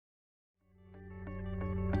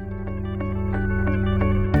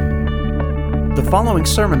following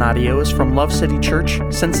sermon audio is from Love City Church,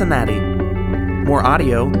 Cincinnati. More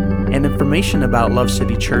audio and information about Love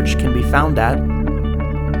City Church can be found at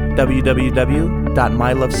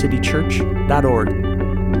www.mylovecitychurch.org.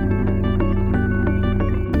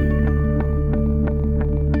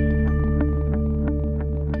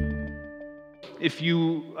 If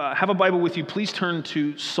you have a Bible with you, please turn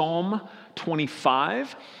to Psalm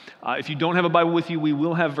 25. If you don't have a Bible with you, we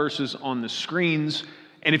will have verses on the screens.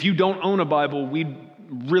 And if you don't own a Bible, we'd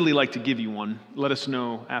really like to give you one. Let us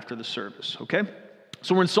know after the service, okay?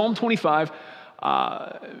 So we're in Psalm 25.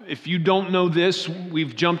 If you don't know this,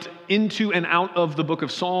 we've jumped into and out of the book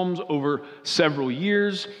of Psalms over several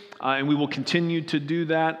years, and we will continue to do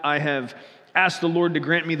that. I have asked the Lord to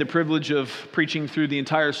grant me the privilege of preaching through the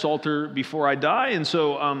entire Psalter before I die, and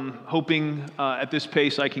so I'm hoping at this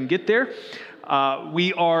pace I can get there.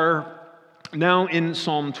 We are now in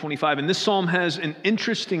Psalm 25, and this psalm has an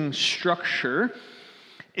interesting structure.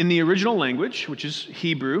 In the original language, which is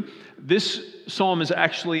Hebrew, this psalm is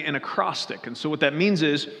actually an acrostic, and so what that means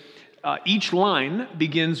is each line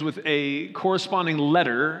begins with a corresponding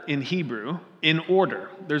letter in Hebrew in order.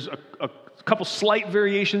 There's a couple slight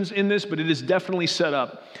variations in this, but it is definitely set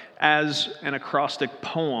up as an acrostic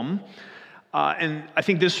poem. And I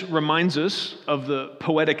think this reminds us of the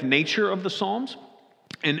poetic nature of the Psalms.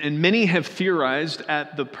 And many have theorized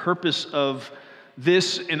at the purpose of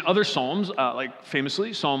this and other Psalms, like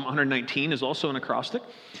famously, Psalm 119 is also an acrostic.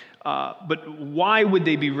 But why would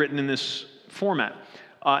they be written in this format?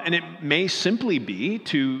 And it may simply be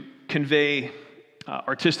to convey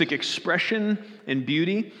artistic expression and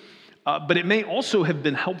beauty, but it may also have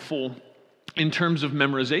been helpful in terms of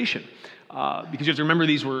memorization, because you have to remember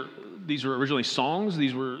these were originally songs.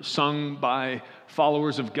 These were sung by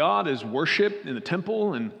followers of God as worship in the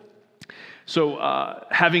temple, and so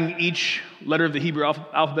having each letter of the Hebrew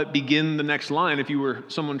alphabet begin the next line, if you were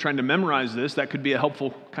someone trying to memorize this, that could be a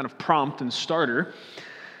helpful kind of prompt and starter.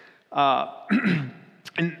 And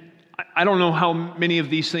I don't know how many of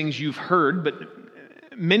these things you've heard, but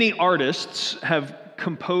many artists have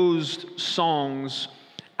composed songs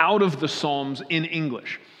out of the Psalms in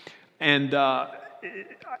English. And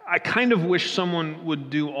I kind of wish someone would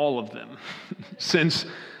do all of them, since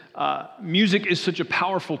music is such a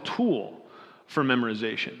powerful tool for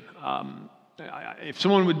memorization. If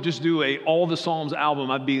someone would just do all the Psalms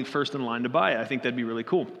album, I'd be first in line to buy it. I think that'd be really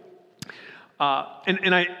cool.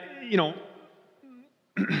 And I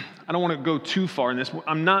don't want to go too far in this.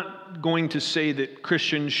 I'm not going to say that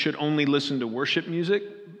Christians should only listen to worship music.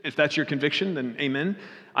 If that's your conviction, then amen.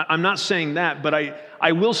 I'm not saying that, but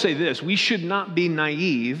I will say this. We should not be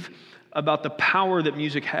naive about the power that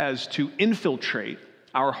music has to infiltrate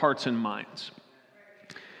our hearts and minds.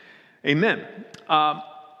 Amen. And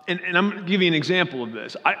I'm going to give you an example of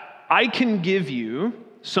this. I can give you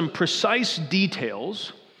some precise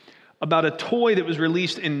details about a toy that was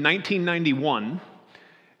released in 1991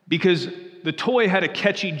 because the toy had a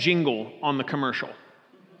catchy jingle on the commercial.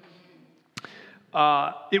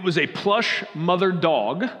 It was a plush mother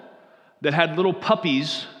dog that had little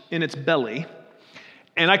puppies in its belly.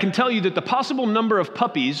 And I can tell you that the possible number of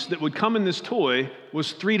puppies that would come in this toy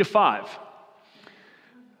was 3 to 5.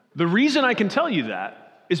 The reason I can tell you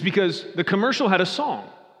that is because the commercial had a song.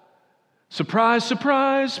 Surprise,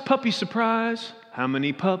 surprise, puppy surprise. How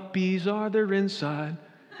many puppies are there inside?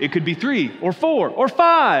 It could be 3 or 4 or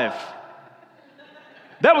 5.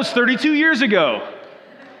 That was 32 years ago.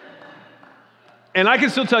 And I can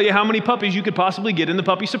still tell you how many puppies you could possibly get in the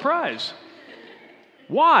puppy surprise.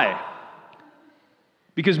 Why?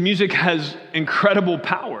 Because music has incredible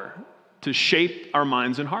power to shape our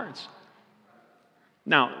minds and hearts.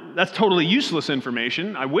 Now, that's totally useless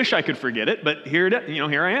information. I wish I could forget it, but here I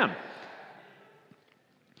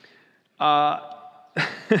am.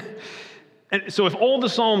 And so if all the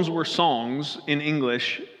Psalms were songs in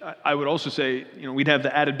English, I would also say, we'd have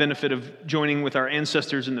the added benefit of joining with our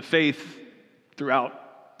ancestors in the faith throughout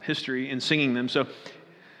history and singing them. So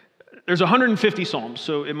there's 150 Psalms,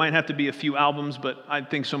 so it might have to be a few albums, but I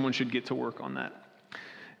think someone should get to work on that,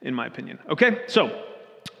 in my opinion. Okay, so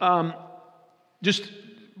just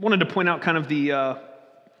wanted to point out kind of the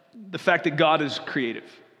fact that God is creative,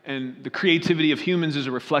 and the creativity of humans is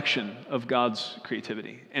a reflection of God's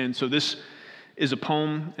creativity. And so this is a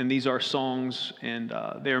poem, and these are songs, and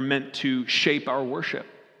they are meant to shape our worship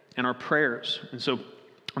and our prayers. And so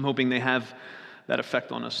I'm hoping they have that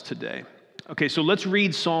effect on us today. Okay, so let's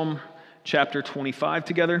read Psalm chapter 25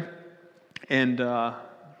 together, and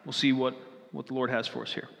we'll see what the Lord has for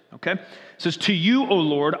us here. Okay? It says, "To you, O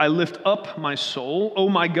Lord, I lift up my soul. O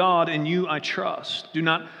my God, in you I trust. Do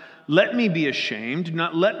not let me be ashamed. Do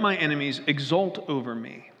not let my enemies exult over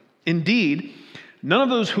me. Indeed, none of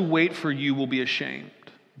those who wait for you will be ashamed.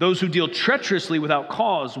 Those who deal treacherously without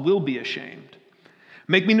cause will be ashamed.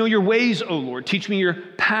 Make me know your ways, O Lord. Teach me your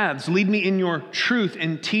paths. Lead me in your truth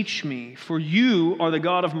and teach me. For you are the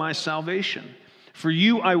God of my salvation. For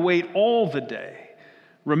you I wait all the day.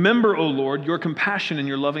 Remember, O Lord, your compassion and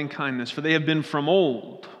your loving kindness, for they have been from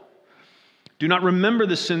old. Do not remember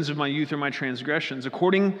the sins of my youth or my transgressions.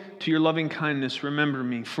 According to your loving kindness, remember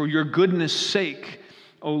me. For your goodness' sake,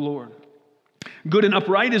 O Lord. Good and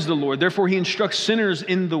upright is the Lord. Therefore, he instructs sinners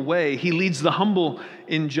in the way. He leads the humble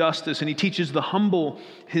in justice, and he teaches the humble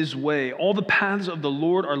his way. All the paths of the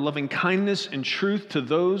Lord are loving kindness and truth to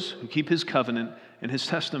those who keep his covenant and his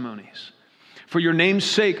testimonies. For your name's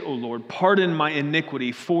sake, O Lord, pardon my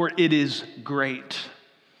iniquity, for it is great.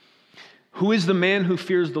 Who is the man who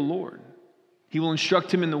fears the Lord? He will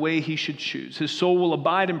instruct him in the way he should choose. His soul will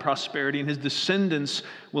abide in prosperity, and his descendants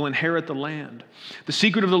will inherit the land. The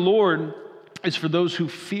secret of the Lord is for those who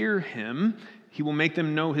fear him. He will make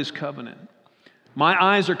them know his covenant. My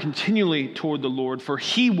eyes are continually toward the Lord, for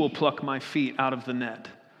he will pluck my feet out of the net.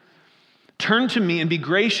 Turn to me and be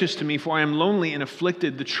gracious to me, for I am lonely and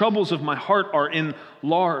afflicted. The troubles of my heart are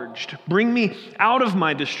enlarged. Bring me out of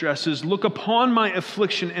my distresses. Look upon my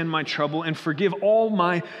affliction and my trouble, and forgive all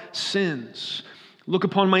my sins. Look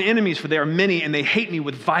upon my enemies, for they are many, and they hate me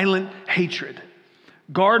with violent hatred.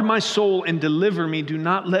 Guard my soul and deliver me. Do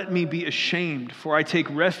not let me be ashamed, for I take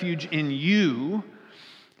refuge in you.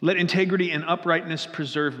 Let integrity and uprightness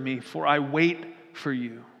preserve me, for I wait for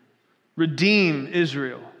you. Redeem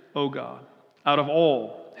Israel, O God, out of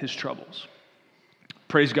all his troubles.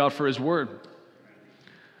 Praise God for his word.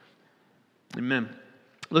 Amen.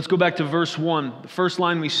 Let's go back to verse 1. The first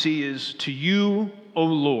line we see is, to you, O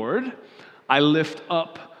Lord, I lift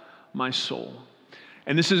up my soul.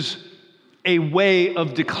 And this is a way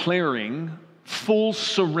of declaring full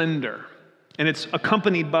surrender. And it's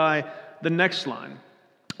accompanied by the next line,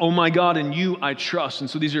 oh my God, in you I trust. And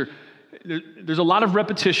so there's a lot of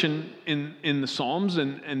repetition in the Psalms,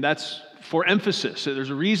 and that's for emphasis. So there's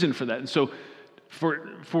a reason for that. And so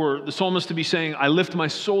for the psalmist to be saying, I lift my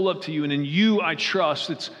soul up to you, and in you I trust,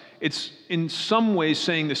 it's in some ways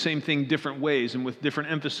saying the same thing different ways and with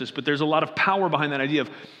different emphasis, but there's a lot of power behind that idea of,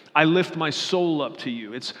 I lift my soul up to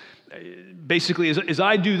you. It's basically, as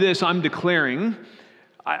I do this, I'm declaring,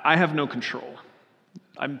 I have no control.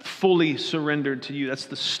 I'm fully surrendered to you. That's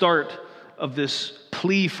the start of this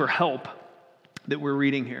plea for help that we're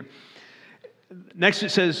reading here. Next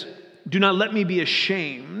it says, do not let me be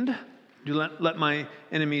ashamed. Do not let my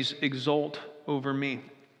enemies exult over me.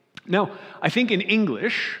 Now, I think in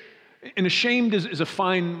English, and ashamed is a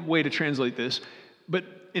fine way to translate this, but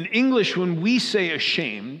in English, when we say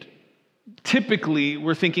ashamed, typically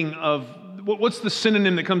we're thinking of, what's the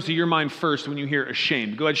synonym that comes to your mind first when you hear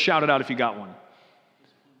ashamed? Go ahead, shout it out if you got one.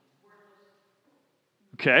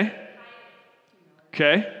 Okay.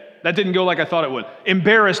 That didn't go like I thought it would.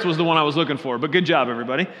 Embarrassed was the one I was looking for, but good job,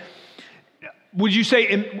 everybody. Would you say,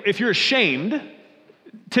 if you're ashamed,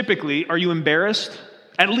 typically, are you embarrassed?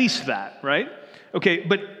 At least that, right? Okay,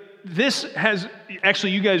 but this has,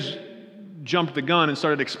 actually you guys jumped the gun and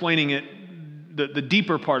started explaining it, the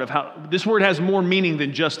deeper part of how, this word has more meaning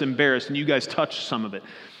than just embarrassed, and you guys touched some of it.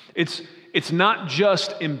 It's not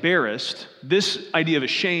just embarrassed. This idea of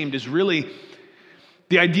ashamed is really,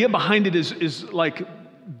 the idea behind it is like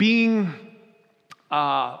being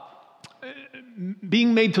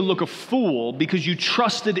made to look a fool because you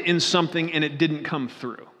trusted in something and it didn't come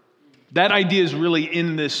through. That idea is really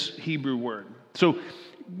in this Hebrew word. So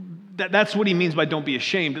that's what he means by don't be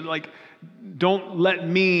ashamed. Like, don't let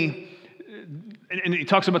me, and he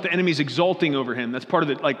talks about the enemies exulting over him. That's part of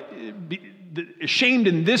it. Like, ashamed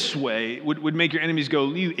in this way would make your enemies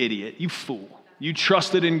go, you idiot, you fool. You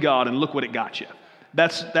trusted in God and look what it got you.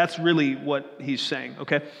 That's really what he's saying,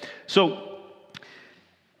 okay? So,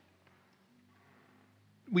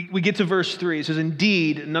 we get to verse 3. It says,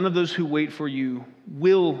 indeed, none of those who wait for you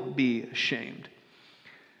will be ashamed.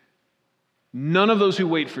 None of those who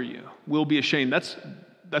wait for you will be ashamed.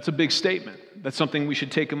 That's a big statement. That's something we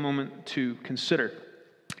should take a moment to consider.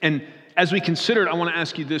 And as we consider it, I want to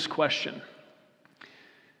ask you this question.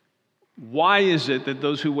 Why is it that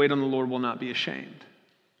those who wait on the Lord will not be ashamed?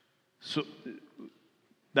 So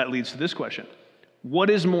that leads to this question. What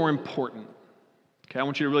is more important? Okay, I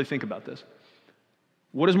want you to really think about this.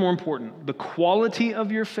 What is more important, the quality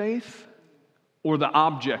of your faith or the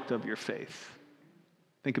object of your faith?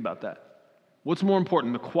 Think about that. What's more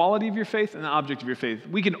important, the quality of your faith and the object of your faith?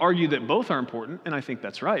 We can argue that both are important, and I think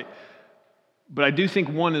that's right. But I do think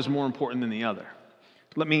one is more important than the other.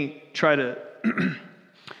 Let me try to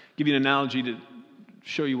give you an analogy to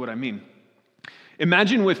show you what I mean.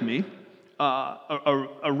 Imagine with me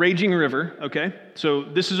a raging river, okay? So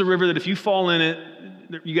this is a river that if you fall in it,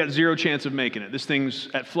 you got zero chance of making it. This thing's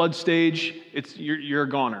at flood stage. You're a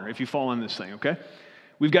goner if you fall in this thing, okay?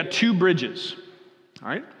 We've got two bridges, all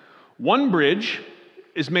right? One bridge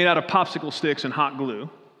is made out of popsicle sticks and hot glue,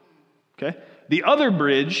 okay? The other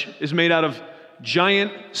bridge is made out of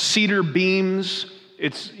giant cedar beams.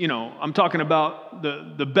 It's, I'm talking about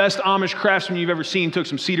the best Amish craftsman you've ever seen took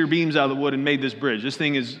some cedar beams out of the wood and made this bridge. This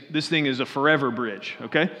thing is a forever bridge,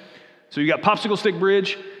 okay? So you got popsicle stick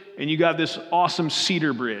bridge, and you got this awesome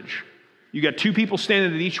cedar bridge. You got two people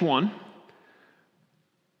standing at each one.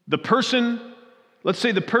 Let's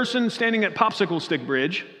say the person standing at popsicle stick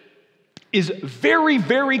bridge is very,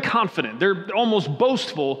 very confident. They're almost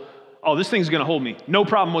boastful. Oh, this thing's going to hold me. No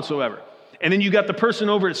problem whatsoever. And then you got the person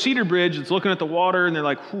over at Cedar Bridge that's looking at the water, and they're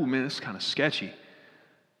like, "Ooh, man, this is kind of sketchy."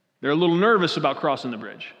 They're a little nervous about crossing the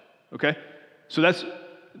bridge, okay? So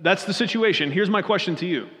that's the situation. Here's my question to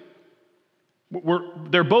you.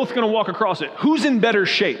 They're both going to walk across it. Who's in better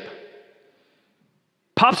shape?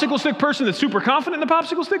 Popsicle stick person that's super confident in the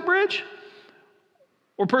popsicle stick bridge?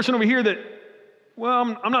 Or person over here that,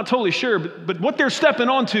 well, I'm not totally sure, but what they're stepping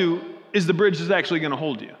onto is the bridge that's actually going to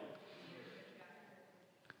hold you.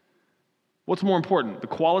 What's more important, the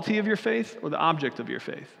quality of your faith or the object of your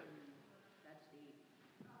faith?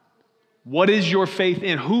 What is your faith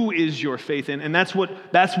in? Who is your faith in? And that's what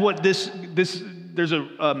this there's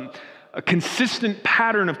a consistent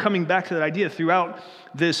pattern of coming back to that idea throughout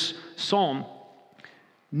this psalm.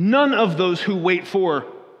 None of those who wait for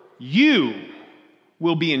you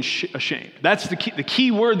will be ashamed. That's the key. The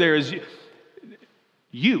key word there is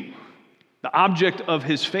you. The object of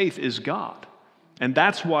his faith is God. And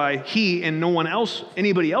that's why he and no one else,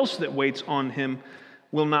 anybody else that waits on him,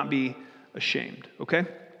 will not be ashamed, okay?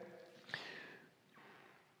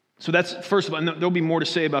 So that's, first of all, and there'll be more to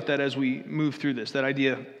say about that as we move through this. That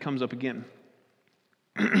idea comes up again.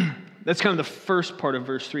 That's kind of the first part of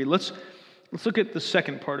verse 3. Let's look at the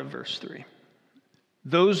second part of verse 3.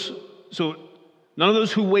 So none of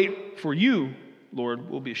those who wait for you,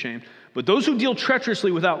 Lord, will be ashamed, but those who deal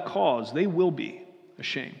treacherously without cause, they will be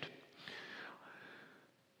ashamed.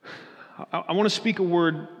 I want to speak a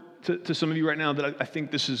word to some of you right now that I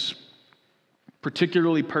think this is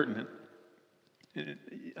particularly pertinent.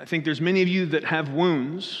 I think there's many of you that have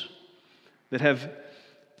wounds that have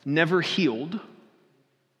never healed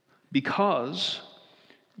because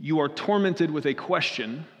you are tormented with a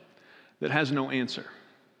question that has no answer.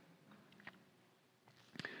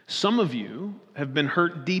 Some of you have been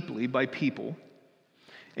hurt deeply by people,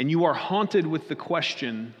 and you are haunted with the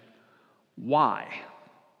question, why?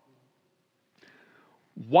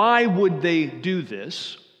 Why would they do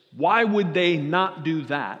this? Why would they not do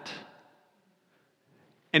that?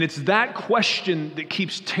 And it's that question that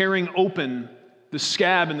keeps tearing open the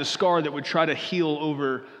scab and the scar that would try to heal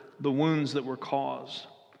over the wounds that were caused.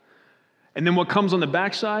 And then what comes on the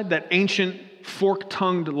backside, that ancient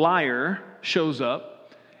fork-tongued liar shows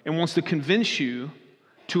up and wants to convince you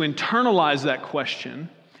to internalize that question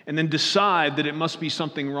and then decide that it must be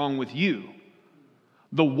something wrong with you.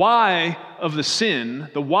 The why of the sin,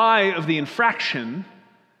 the why of the infraction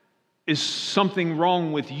is something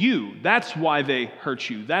wrong with you. That's why they hurt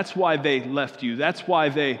you. That's why they left you. That's why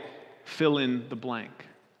they fill in the blank.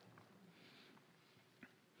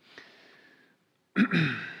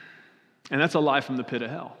 And that's a lie from the pit of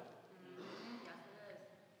hell.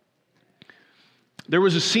 There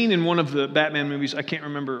was a scene in one of the Batman movies, I can't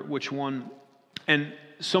remember which one, and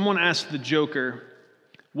someone asked the Joker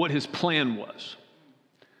what his plan was.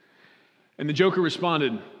 And the Joker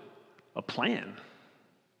responded, "A plan?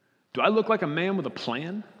 Do I look like a man with a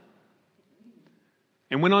plan?"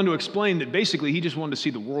 And went on to explain that basically he just wanted to see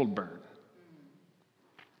the world burn.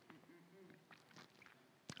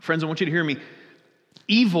 Friends, I want you to hear me.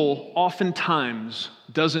 Evil oftentimes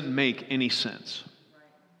doesn't make any sense.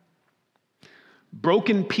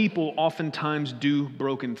 Broken people oftentimes do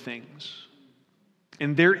broken things.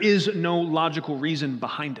 And there is no logical reason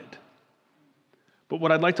behind it. But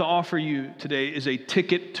what I'd like to offer you today is a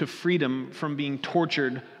ticket to freedom from being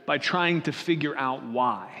tortured by trying to figure out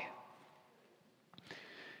why.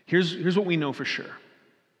 Here's what we know for sure.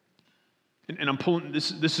 And I'm pulling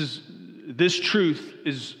this truth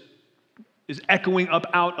is echoing up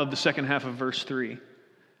out of the second half of verse 3.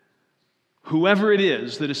 Whoever it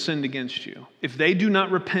is that has sinned against you, if they do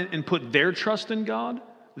not repent and put their trust in God,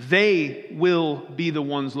 they will be the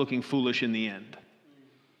ones looking foolish in the end.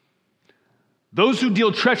 Those who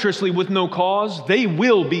deal treacherously with no cause, they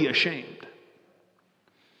will be ashamed.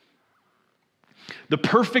 The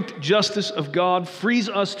perfect justice of God frees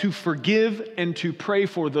us to forgive and to pray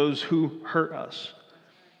for those who hurt us.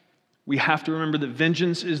 We have to remember that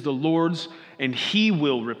vengeance is the Lord's and He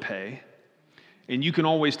will repay. And you can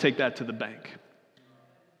always take that to the bank.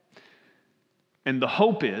 And the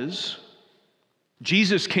hope is,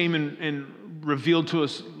 Jesus came and revealed to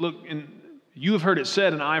us, look, and you have heard it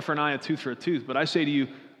said, an eye for an eye, a tooth for a tooth. But I say to you,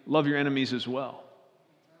 love your enemies as well.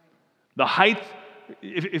 The height,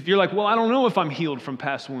 if you're like, well, I don't know if I'm healed from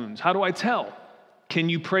past wounds. How do I tell? Can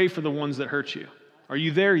you pray for the ones that hurt you? Are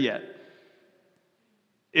you there yet?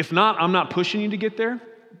 If not, I'm not pushing you to get there,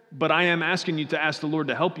 but I am asking you to ask the Lord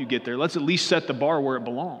to help you get there. Let's at least set the bar where it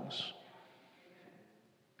belongs.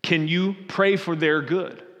 Can you pray for their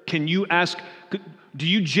good? Can you ask, do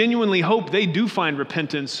you genuinely hope they do find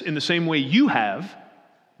repentance in the same way you have,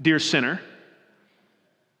 dear sinner?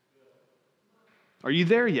 Are you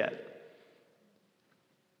there yet?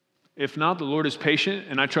 If not, the Lord is patient,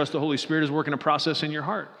 and I trust the Holy Spirit is working a process in your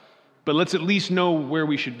heart. But let's at least know where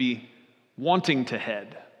we should be wanting to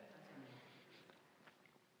head.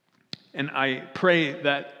 And I pray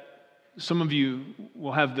that some of you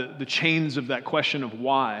will have the chains of that question of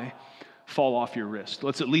why fall off your wrist.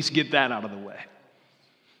 Let's at least get that out of the way.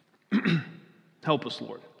 Help us,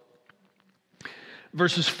 Lord.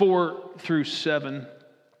 Verses 4-7.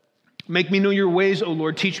 Make me know your ways, O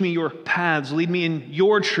Lord. Teach me your paths. Lead me in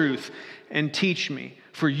your truth and teach me.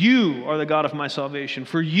 For you are the God of my salvation.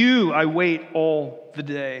 For you I wait all the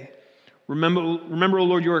day. Remember, O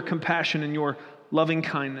Lord, your compassion and your loving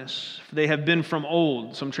kindness. For they have been from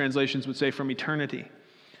old. Some translations would say from eternity.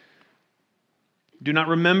 Do not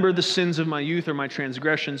remember the sins of my youth or my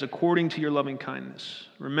transgressions according to your loving kindness.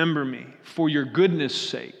 Remember me for your goodness'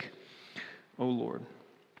 sake, O Lord.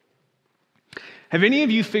 Have any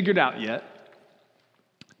of you figured out yet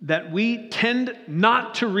that we tend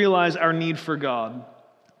not to realize our need for God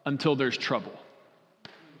until there's trouble?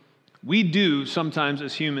 We do sometimes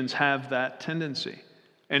as humans have that tendency.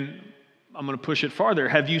 And I'm going to push it farther.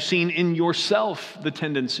 Have you seen in yourself the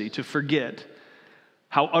tendency to forget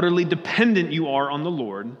how utterly dependent you are on the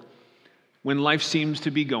Lord when life seems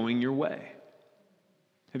to be going your way?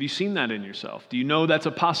 Have you seen that in yourself? Do you know that's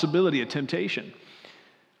a possibility, a temptation?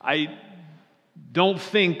 I don't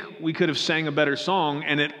think we could have sang a better song,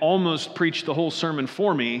 and it almost preached the whole sermon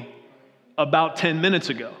for me about 10 minutes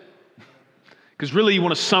ago. Because really, you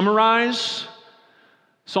want to summarize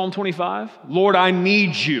Psalm 25? Lord, I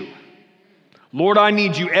need you. Lord, I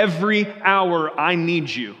need you. Every hour, I need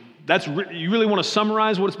you. You really want to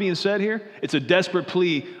summarize what's being said here? It's a desperate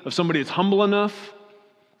plea of somebody that's humble enough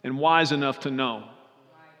and wise enough to know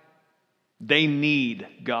they need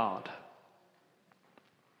God.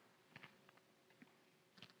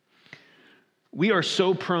 We are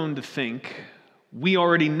so prone to think we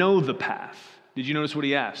already know the path. Did you notice what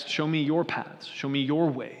he asked? Show me your paths. Show me your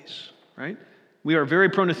ways, right? We are very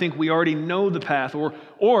prone to think we already know the path, or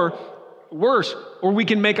worse, or we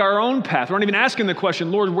can make our own path. We're not even asking the question,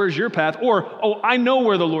 Lord, where's your path? Or, oh, I know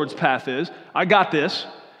where the Lord's path is. I got this.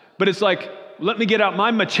 But it's like, let me get out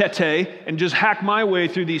my machete and just hack my way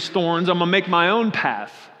through these thorns. I'm going to make my own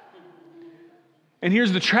path. And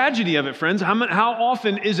here's the tragedy of it, friends. How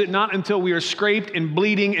often is it not until we are scraped and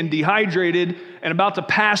bleeding and dehydrated and about to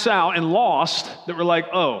pass out and lost that we're like,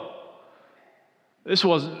 oh, this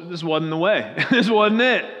wasn't the way. This wasn't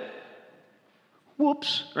it.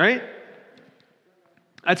 Whoops, right?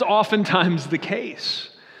 That's oftentimes the case.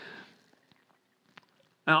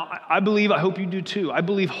 Now, I hope you do too, I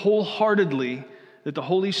believe wholeheartedly that the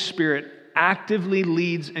Holy Spirit actively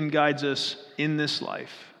leads and guides us in this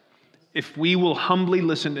life if we will humbly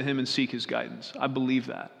listen to Him and seek His guidance. I believe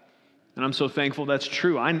that. And I'm so thankful that's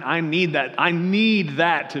true. I need that. I need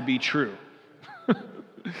that to be true.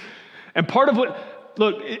 And part of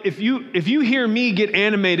look, if you hear me get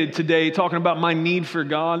animated today talking about my need for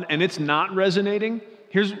God and it's not resonating,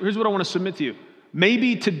 here's what I want to submit to you.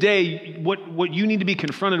 Maybe today what you need to be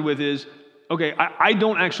confronted with is, okay, I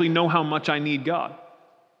don't actually know how much I need God.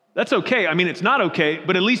 That's okay. I mean, it's not okay,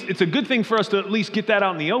 but at least it's a good thing for us to at least get that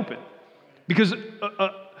out in the open. Because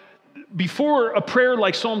before a prayer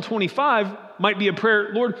like Psalm 25 might be a prayer,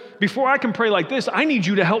 Lord, before I can pray like this, I need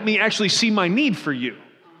you to help me actually see my need for you.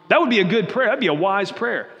 That would be a good prayer. That'd be a wise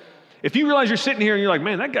prayer. If you realize you're sitting here and you're like,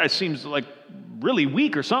 man, that guy seems like really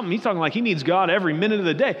weak or something. He's talking like he needs God every minute of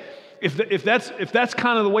the day. If that's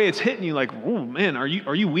kind of the way it's hitting you, like, oh man, are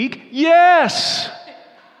you weak? Yes.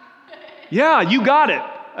 Yeah, you got it.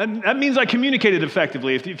 And that means I communicated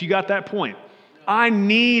effectively. If you got that point, I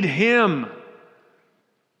need Him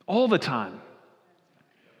all the time.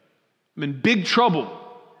 I'm in big trouble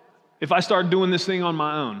if I start doing this thing on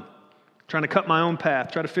my own, trying to cut my own path,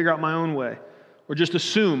 try to figure out my own way, or just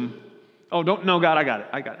assume, oh, no, God, I got it.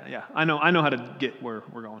 Yeah, I know how to get where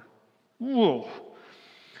we're going. Whoa.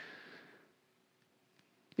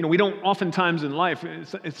 We don't oftentimes in life,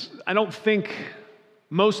 I don't think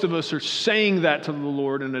most of us are saying that to the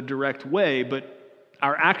Lord in a direct way, but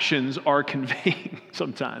our actions are conveying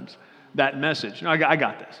sometimes that message. I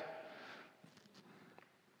got this.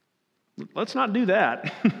 Let's not do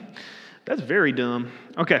that. That's very dumb.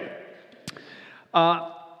 Okay.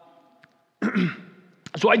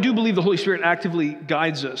 So I do believe the Holy Spirit actively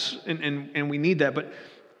guides us, and we need that. But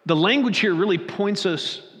the language here really points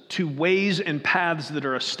us to ways and paths that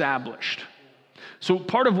are established. So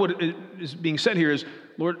part of what is being said here is,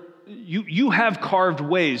 Lord, you have carved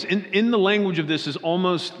ways. In the language of this is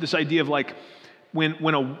almost this idea of like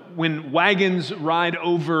when wagons ride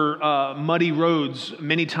over muddy roads,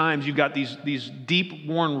 many times you've got these deep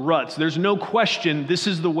worn ruts. There's no question this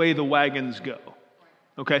is the way the wagons go.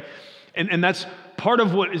 Okay? And that's part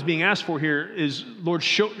of what is being asked for here is, Lord,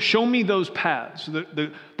 show me those paths,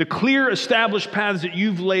 the clear established paths that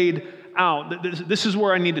you've laid out. This is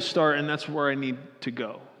where I need to start, and that's where I need to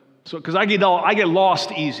go. So, because I get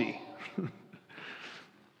lost easy.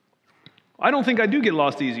 I don't think I do get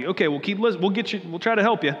lost easy. Okay, we'll keep listening. We'll try to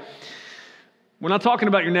help you. We're not talking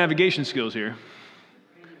about your navigation skills here.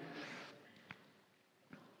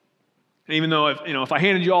 And even though if I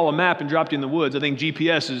handed you all a map and dropped you in the woods, I think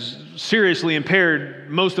GPS has seriously impaired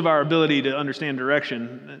most of our ability to understand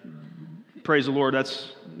direction. Praise the Lord,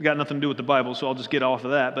 that's got nothing to do with the Bible, so I'll just get off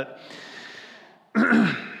of that. But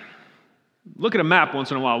look at a map once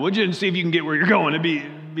in a while, would you, and see if you can get where you're going.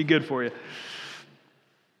 It'd be good for you.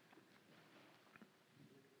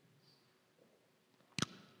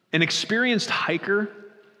 An experienced hiker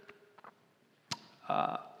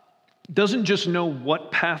doesn't just know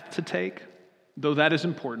what path to take, though that is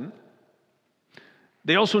important.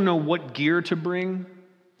 They also know what gear to bring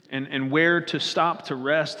and where to stop to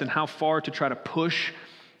rest and how far to try to push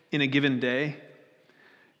in a given day.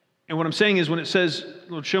 And what I'm saying is when it says,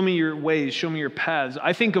 Lord, show me your ways, show me your paths,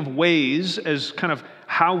 I think of ways as kind of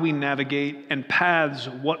how we navigate and paths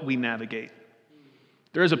what we navigate.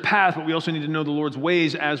 There is a path, but we also need to know the Lord's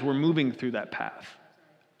ways as we're moving through that path.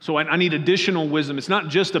 So I need additional wisdom. It's not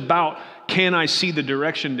just about, can I see the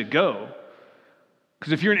direction to go?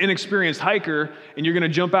 Because if you're an inexperienced hiker and you're going to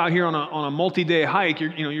jump out here on a multi-day hike, you're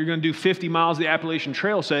going to do 50 miles of the Appalachian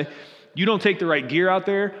Trail, say, you don't take the right gear out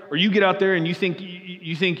there, or you get out there and you think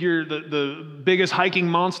you're the biggest hiking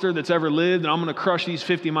monster that's ever lived, and I'm going to crush these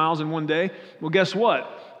 50 miles in one day. Well, guess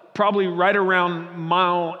what? Probably right around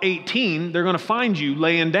mile 18, they're going to find you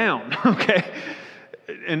laying down, okay?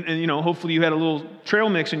 And hopefully you had a little trail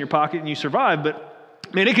mix in your pocket and you survived,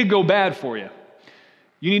 but man, it could go bad for you.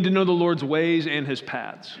 You need to know the Lord's ways and his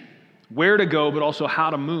paths, where to go, but also how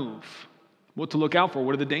to move, what to look out for,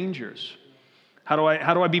 what are the dangers? How do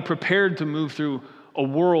I be prepared to move through a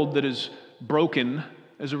world that is broken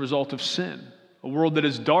as a result of sin, a world that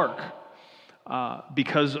is dark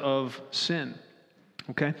because of sin?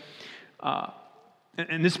 Okay?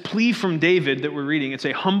 And this plea from David that we're reading, it's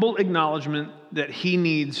a humble acknowledgement that he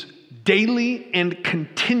needs daily and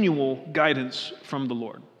continual guidance from the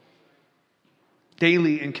Lord.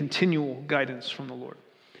 Daily and continual guidance from the Lord.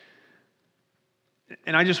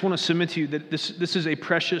 And I just want to submit to you that this is a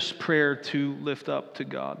precious prayer to lift up to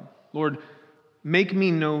God. Lord, make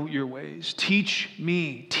me know your ways. Teach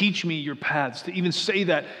me your paths. To even say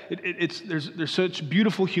that, there's such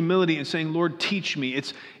beautiful humility in saying, Lord, teach me.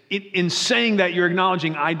 In saying that, you're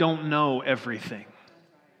acknowledging, I don't know everything.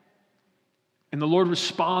 And the Lord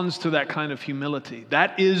responds to that kind of humility.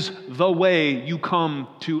 That is the way you come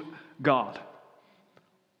to God.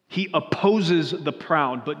 He opposes the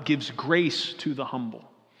proud, but gives grace to the humble.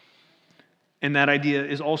 And that idea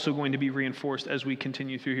is also going to be reinforced as we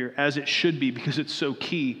continue through here, as it should be, because it's so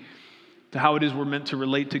key to how it is we're meant to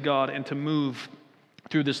relate to God and to move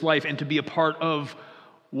through this life and to be a part of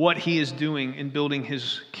what he is doing in building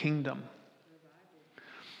his kingdom.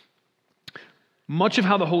 Much of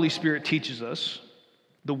how the Holy Spirit teaches us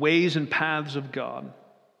the ways and paths of God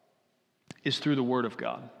is through the Word of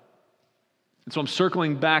God. And so I'm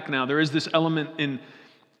circling back now. There is this element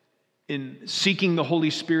in seeking the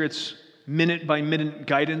Holy Spirit's minute-by-minute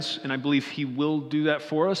guidance, and I believe he will do that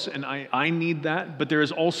for us, and I need that. But there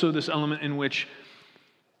is also this element in which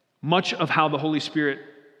much of how the Holy Spirit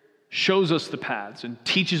shows us the paths and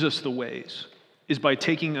teaches us the ways is by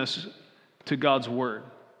taking us to God's Word.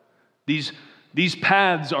 These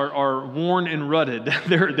paths are worn and rutted.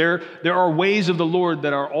 There are ways of the Lord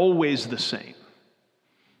that are always the same.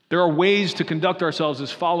 There are ways to conduct ourselves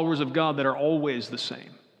as followers of God that are always the same.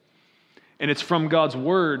 And it's from God's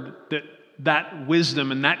word that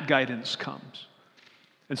wisdom and that guidance comes.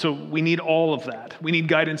 And so we need all of that. We need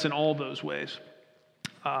guidance in all those ways.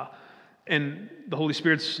 And the Holy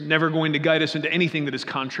Spirit's never going to guide us into anything that is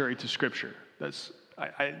contrary to Scripture.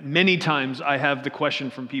 Many times I have the question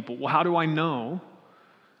from people, well, how do I know?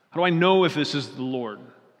 How do I know if this is the Lord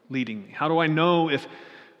leading me? How do I know if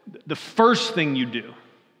the first thing you do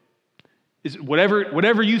is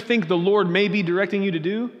whatever you think the Lord may be directing you to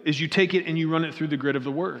do, is you take it and you run it through the grid of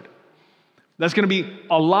the Word. That's going to be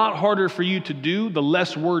a lot harder for you to do the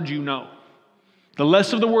less word you know. The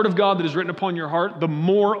less of the Word of God that is written upon your heart, the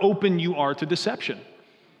more open you are to deception.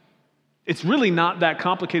 It's really not that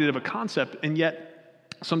complicated of a concept, and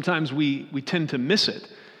yet sometimes we tend to miss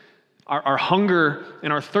it. Our hunger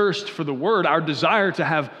and our thirst for the Word, our desire to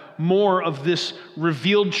have more of this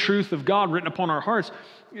revealed truth of God written upon our hearts,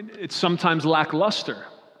 it's sometimes lackluster.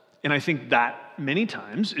 And I think that many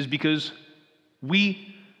times is because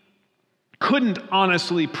we couldn't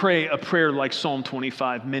honestly pray a prayer like Psalm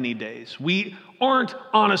 25 many days. We aren't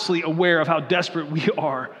honestly aware of how desperate we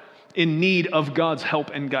are in need of God's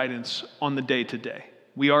help and guidance on the day-to-day.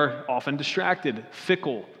 We are often distracted,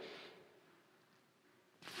 fickle,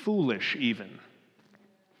 foolish even.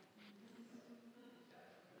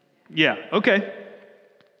 Yeah, okay.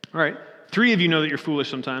 All right. 3 of you know that you're foolish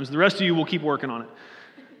sometimes. The rest of you will keep working on it.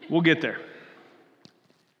 We'll get there.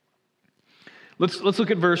 Let's look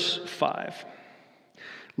at verse 5.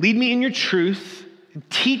 Lead me in your truth and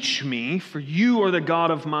teach me, for you are the God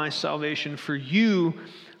of my salvation. For you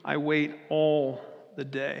I wait all the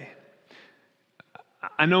day.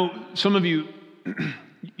 I know some of you,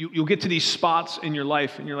 you'll get to these spots in your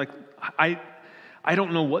life and you're like, I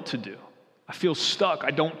don't know what to do. I feel stuck.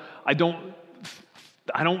 I don't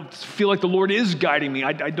feel like the Lord is guiding me.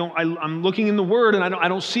 I'm looking in the Word and I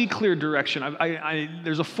don't see clear direction.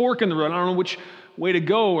 There's a fork in the road. I don't know which way to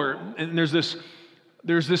go. And there's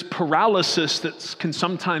this paralysis that can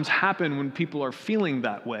sometimes happen when people are feeling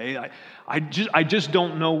that way. I just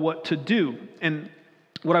don't know what to do. And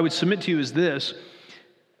what I would submit to you is this.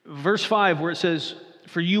 Verse 5, where it says,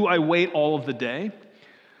 for you I wait all of the day.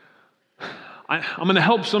 I'm going to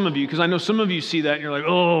help some of you because I know some of you see that and you're like,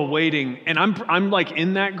 oh, waiting. And I'm like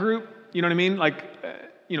in that group. You know what I mean? Like,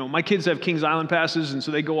 my kids have Kings Island passes, and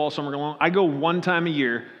so they go all summer long. I go one time a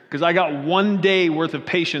year because I got 1 day worth of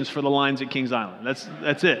patience for the lines at Kings Island.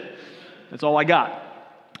 That's it. That's all I got.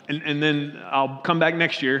 And then I'll come back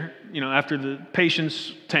next year, after the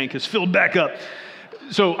patience tank has filled back up.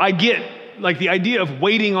 So I get like the idea of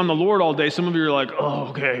waiting on the Lord all day. Some of you are like, oh,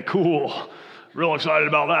 okay, cool. Real excited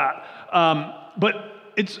about that. But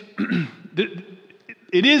it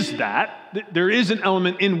is that. There is an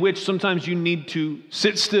element in which sometimes you need to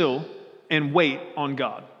sit still and wait on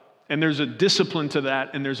God. And there's a discipline to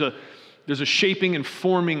that, and there's a shaping and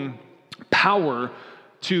forming power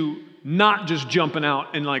to not just jumping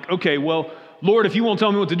out and like, okay, well, Lord, if you won't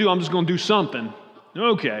tell me what to do, I'm just going to do something.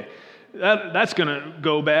 Okay, that's going to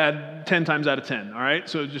go bad 10 times out of 10, all right?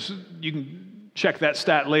 So just, you can check that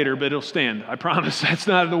stat later, but it'll stand. I promise that's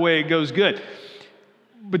not the way it goes good.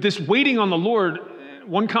 But this waiting on the Lord,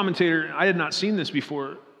 one commentator, I had not seen this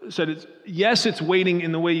before, said it's waiting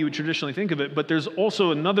in the way you would traditionally think of it, but there's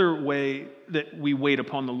also another way that we wait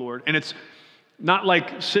upon the Lord. And it's not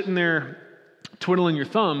like sitting there twiddling your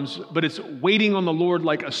thumbs, but it's waiting on the Lord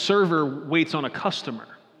like a server waits on a customer.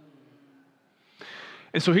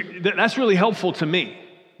 And so that's really helpful to me,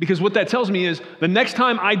 because what that tells me is the next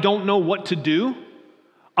time I don't know what to do,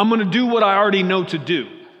 I'm going to do what I already know to do.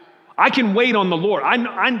 I can wait on the Lord.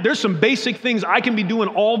 There's some basic things I can be doing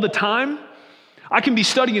all the time. I can be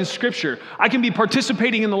studying Scripture. I can be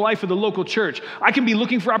participating in the life of the local church. I can be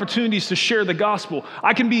looking for opportunities to share the gospel.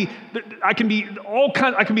 I can be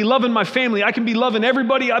loving my family. I can be loving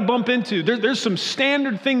everybody I bump into. There's some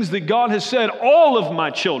standard things that God has said all of my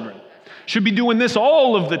children should be doing this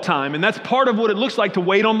all of the time, and that's part of what it looks like to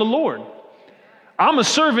wait on the Lord. I'm a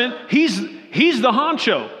servant. He's the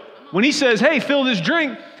honcho. When he says, "Hey, fill this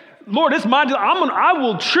drink," Lord, it's my. I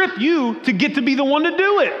will trip you to get to be the one to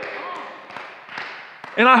do it.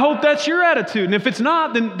 And I hope that's your attitude. And if it's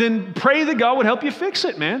not, then pray that God would help you fix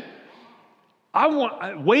it, man.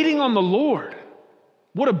 Waiting on the Lord.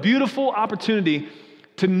 What a beautiful opportunity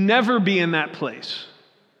to never be in that place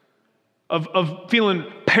of feeling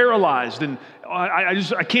paralyzed and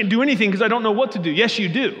I can't do anything because I don't know what to do. Yes, you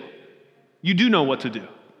do. You do know what to do.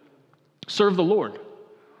 Serve the Lord.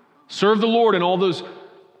 Serve the Lord in all those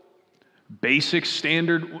basic,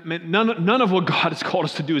 standard. None of what God has called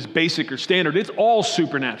us to do is basic or standard. It's all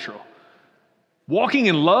supernatural. Walking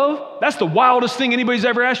in love, that's the wildest thing anybody's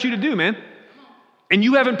ever asked you to do, man. And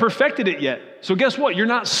you haven't perfected it yet. So guess what? You're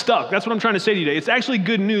not stuck. That's what I'm trying to say to you today. It's actually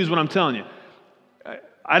good news what I'm telling you.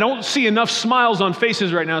 I don't see enough smiles on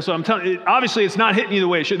faces right now, so I'm telling you, obviously it's not hitting you the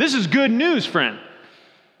way it should. This is good news, friend.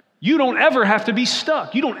 You don't ever have to be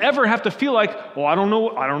stuck. You don't ever have to feel like, well, I don't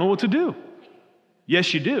know what to do.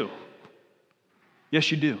 Yes, you do. Yes,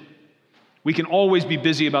 you do. We can always be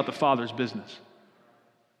busy about the Father's business.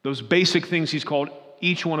 Those basic things He's called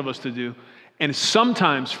each one of us to do. And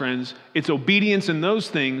sometimes, friends, it's obedience in those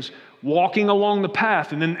things, walking along the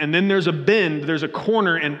path, and then there's a bend, there's a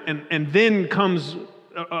corner, and then comes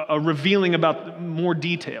a revealing about more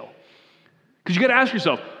detail. Because you got to ask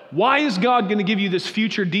yourself, why is God going to give you this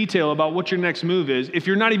future detail about what your next move is if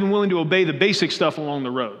you're not even willing to obey the basic stuff along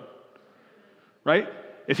the road? Right?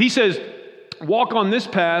 If He says, walk on this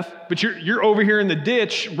path, but you're over here in the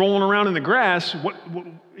ditch rolling around in the grass,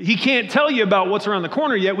 He can't tell you about what's around the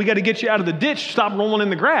corner yet. We got to get you out of the ditch, stop rolling in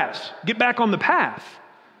the grass, get back on the path.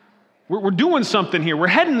 We're doing something here. We're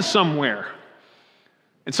heading somewhere.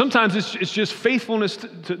 And sometimes it's just faithfulness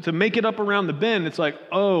to make it up around the bend. It's like,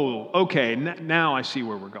 oh, okay, now I see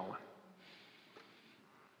where we're going.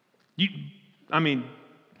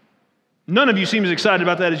 None of you seem as excited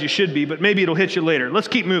about that as you should be, but maybe it'll hit you later. Let's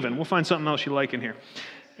keep moving. We'll find something else you like in here.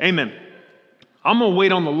 Amen. I'm going to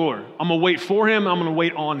wait on the Lord. I'm going to wait for Him. I'm going to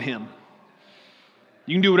wait on Him.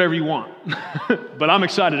 You can do whatever you want, but I'm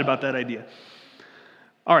excited about that idea.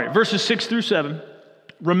 All right, verses 6 through 7.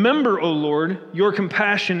 Remember, O Lord, your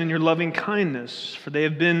compassion and your loving kindness, for they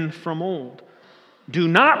have been from old. Do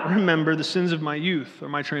not remember the sins of my youth or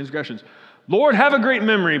my transgressions. Lord, have a great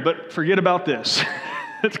memory, but forget about this.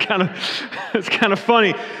 It's kind of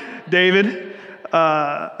funny, David.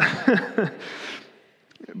 How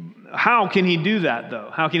can He do that,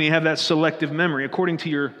 though? How can He have that selective memory? According to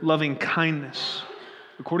your loving kindness.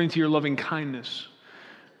 According to your loving kindness,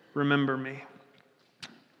 remember me.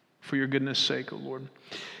 For your goodness' sake, O Lord.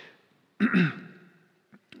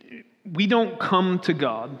 We don't come to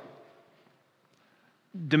God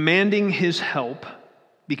demanding His help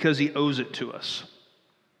because He owes it to us.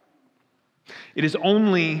 It is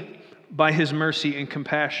only by His mercy and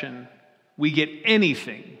compassion we get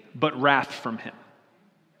anything but wrath from Him.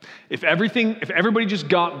 If everybody just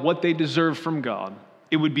got what they deserve from God,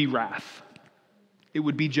 it would be wrath. It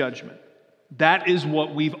would be judgment. That is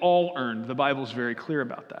what we've all earned. The Bible's very clear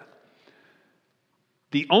about that.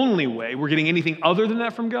 The only way we're getting anything other than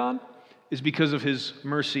that from God is because of His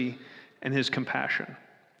mercy and His compassion.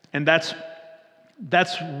 And that's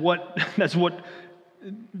what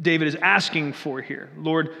David is asking for here.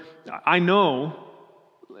 Lord, I know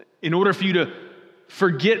in order for you to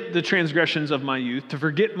forget the transgressions of my youth, to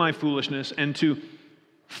forget my foolishness, and to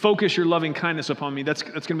focus your loving kindness upon me, that's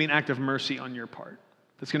going to be an act of mercy on your part.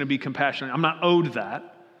 That's going to be compassionate. I'm not owed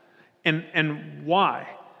that. And why?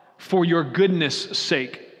 For your goodness'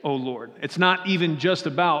 sake, O Lord. It's not even just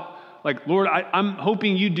about, like, Lord, I'm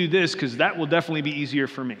hoping you do this because that will definitely be easier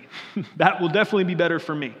for me. That will definitely be better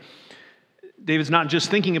for me. David's not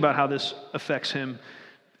just thinking about how this affects him.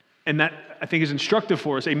 And that, I think, is instructive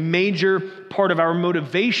for us. A major part of our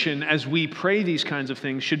motivation as we pray these kinds of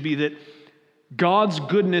things should be that God's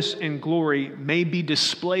goodness and glory may be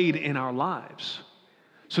displayed in our lives.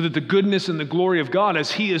 So that the goodness and the glory of God, as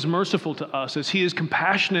He is merciful to us, as He is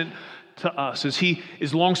compassionate to us, as He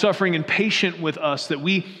is long-suffering and patient with us, that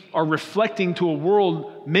we are reflecting to a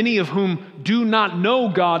world, many of whom do not know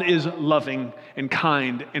God is loving and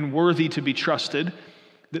kind and worthy to be trusted,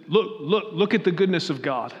 that look at the goodness of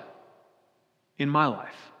God in my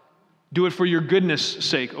life. Do it for your goodness'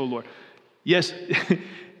 sake, O Lord. Yes,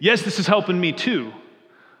 yes, this is helping me too,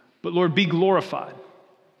 but Lord, be glorified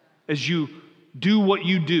as you do what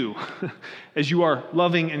you do, as you are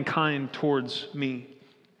loving and kind towards me.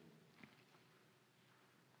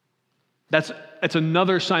 That's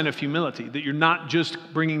another sign of humility, that you're not just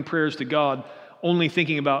bringing prayers to God, only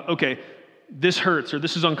thinking about, okay, this hurts, or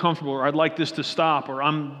this is uncomfortable, or I'd like this to stop, or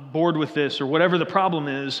I'm bored with this, or whatever the problem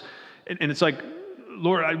is. And it's like,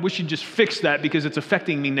 Lord, I wish you'd just fix that because it's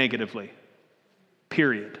affecting me negatively.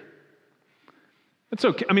 Period. That's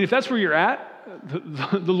okay. I mean, if that's where you're at,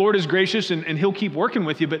 the Lord is gracious and He'll keep working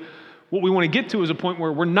with you, but what we want to get to is a point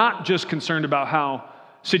where we're not just concerned about how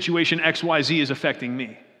situation XYZ is affecting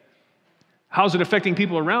me. How's it affecting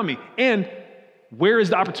people around me? And where is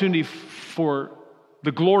the opportunity for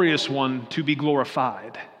the glorious one to be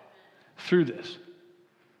glorified through this?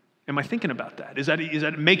 Am I thinking about that? Does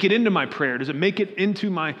that make it into my prayer? Does it make it into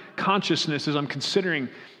my consciousness as I'm considering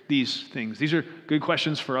these things? These are good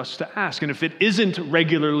questions for us to ask. And if it isn't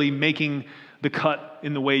regularly making the cut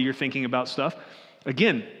in the way you're thinking about stuff,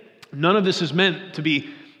 again, none of this is meant to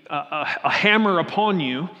be a hammer upon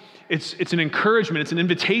you. It's an encouragement. It's an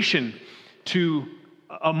invitation to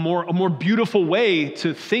a more beautiful way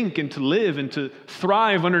to think and to live and to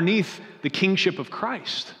thrive underneath the kingship of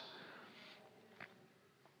Christ.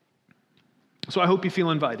 So I hope you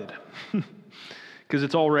feel invited, because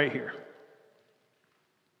it's all right here.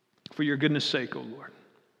 For your goodness' sake, O Lord.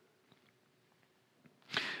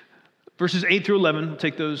 Verses 8 through 11, we'll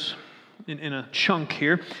take those in a chunk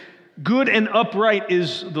here. Good and upright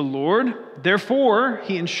is the Lord, therefore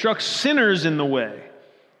he instructs sinners in the way.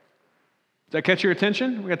 Does that catch your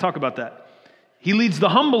attention? We got to talk about that. He leads the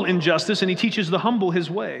humble in justice, and he teaches the humble his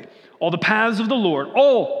way. All the paths of the Lord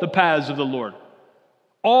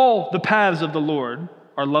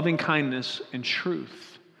are loving kindness and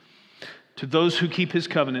truth to those who keep his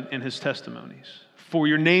covenant and his testimonies. For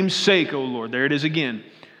your name's sake, O Lord, there it is again.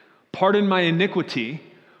 Pardon my iniquity,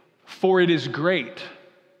 for it is great.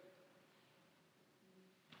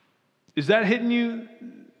 Is that hitting you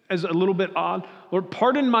as a little bit odd? Lord,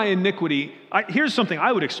 pardon my iniquity. Here's something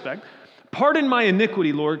I would expect. Pardon my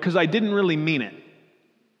iniquity, Lord, because I didn't really mean it.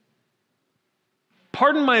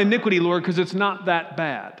 Pardon my iniquity, Lord, because it's not that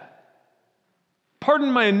bad.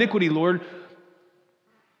 Pardon my iniquity, Lord.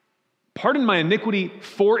 Pardon my iniquity,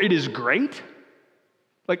 for it is great.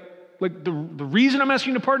 Like the reason I'm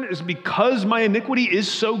asking you to pardon it is because my iniquity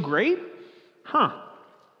is so great?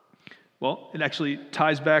 Well, it actually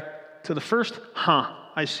ties back to the first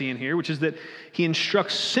I see in here, which is that he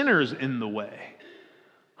instructs sinners in the way.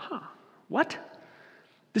 What?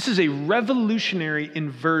 This is a revolutionary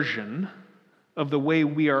inversion of the way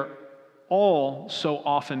we are all so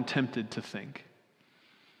often tempted to think.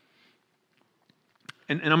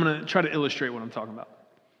 And I'm going to try to illustrate what I'm talking about.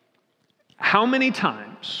 How many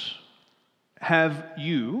times have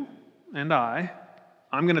you and I'm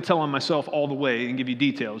going to tell on myself all the way and give you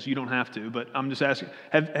details. You don't have to, but I'm just asking.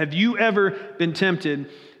 Have you ever been tempted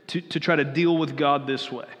to try to deal with God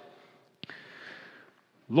this way?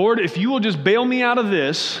 Lord, if you will just bail me out of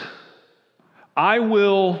this, I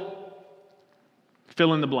will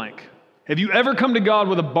fill in the blank. Have you ever come to God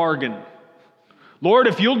with a bargain? Lord,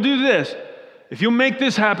 if you'll do this, if you'll make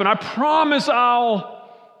this happen, I promise I'll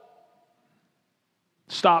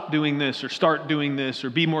stop doing this or start doing this or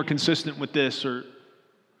be more consistent with this. Or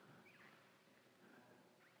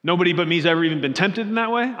nobody but me's ever even been tempted in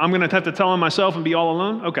that way? I'm going to have to tell on myself and be all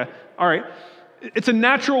alone? Okay, all right. It's a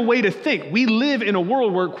natural way to think. We live in a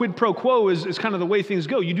world where quid pro quo is kind of the way things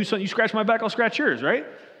go. You do something, you scratch my back, I'll scratch yours, right?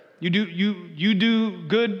 You do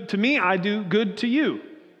good to me, I do good to you.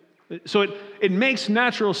 So it makes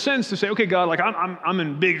natural sense to say, okay, God, like I'm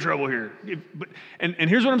in big trouble here. And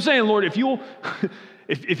here's what I'm saying, Lord, if you'll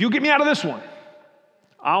get me out of this one,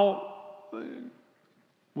 I'll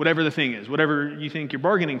whatever the thing is, whatever you think your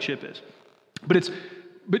bargaining chip is. But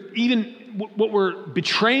even what we're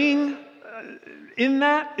betraying in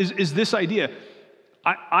that is this idea.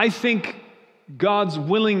 I think God's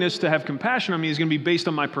willingness to have compassion on me is going to be based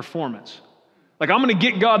on my performance. Like, I'm going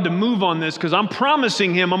to get God to move on this because I'm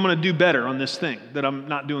promising him I'm going to do better on this thing that I'm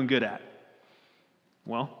not doing good at.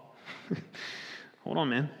 Well, hold on,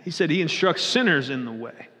 man. He said he instructs sinners in the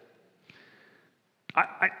way.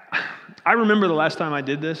 I remember the last time I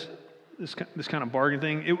did this kind of bargain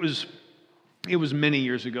thing. It was many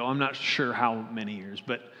years ago. I'm not sure how many years,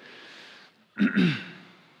 but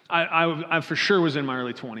I for sure was in my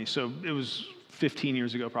early 20s, so it was 15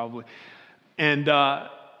 years ago probably. And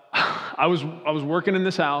I was working in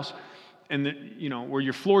this house, and where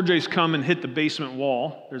your floor joists come and hit the basement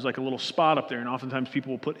wall, there's like a little spot up there, and oftentimes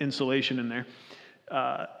people will put insulation in there,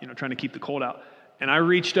 trying to keep the cold out. And I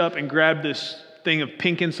reached up and grabbed this thing of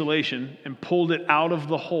pink insulation and pulled it out of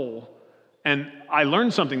the hole. And I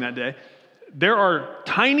learned something that day. There are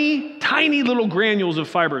tiny, tiny little granules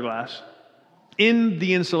of fiberglass in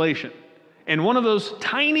the insulation. And one of those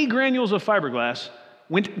tiny granules of fiberglass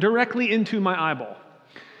went directly into my eyeball.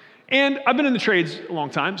 And I've been in the trades a long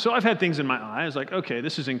time, so I've had things in my eye. I was like, okay,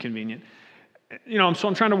 this is inconvenient. So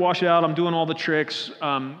I'm trying to wash it out. I'm doing all the tricks,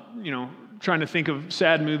 trying to think of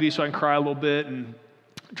sad movies so I can cry a little bit and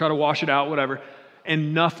try to wash it out, whatever.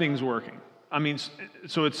 And nothing's working. I mean,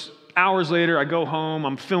 so it's hours later, I go home,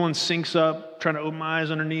 I'm filling sinks up, trying to open my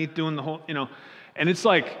eyes underneath, doing the whole, and it's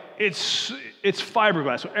like, it's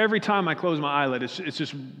fiberglass. So every time I close my eyelid, it's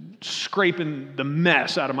just scraping the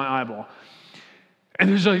mess out of my eyeball. And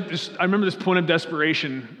there's like this, I remember this point of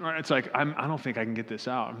desperation. Right? It's like, I don't think I can get this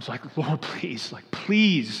out. I'm just like, Lord, please,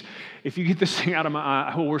 if you get this thing out of my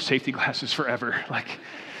eye, I will wear safety glasses forever. Like,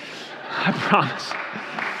 I promise.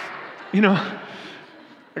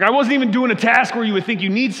 Like I wasn't even doing a task where you would think you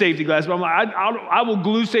need safety glasses, but I'm like, I will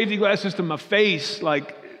glue safety glasses to my face,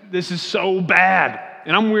 like, this is so bad.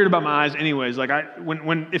 And I'm weird about my eyes anyways. Like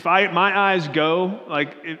if my eyes go,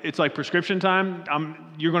 like it's like prescription time,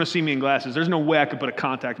 you're going to see me in glasses. There's no way I could put a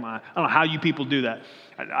contact in my eye. I don't know how you people do that.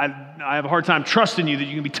 I have a hard time trusting you that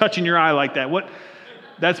you can be touching your eye like that.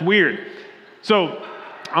 That's weird. So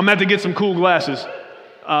I'm going to have to get some cool glasses.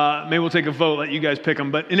 Maybe we'll take a vote, let you guys pick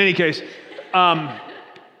them. But in any case,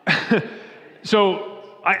 so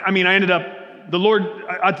I ended up, the Lord,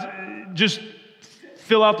 just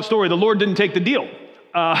fill out the story. The Lord didn't take the deal.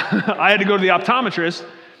 I had to go to the optometrist,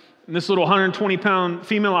 and this little 120-pound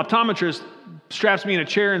female optometrist straps me in a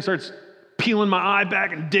chair and starts peeling my eye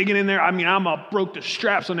back and digging in there. I broke the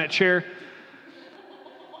straps on that chair.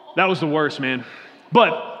 That was the worst, man.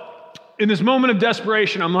 But in this moment of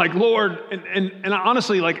desperation, I'm like, Lord, and I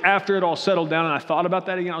honestly, like after it all settled down and I thought about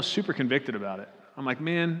that again, I was super convicted about it. I'm like,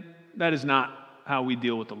 man, that is not how we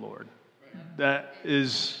deal with the Lord.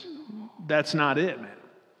 That's not it,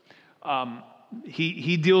 man.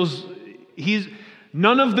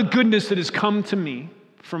 None of the goodness that has come to me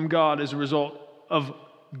from God is a result of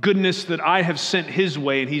goodness that I have sent his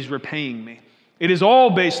way and he's repaying me. It is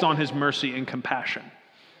all based on his mercy and compassion.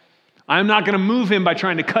 I'm not going to move him by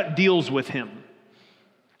trying to cut deals with him.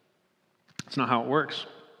 That's not how it works.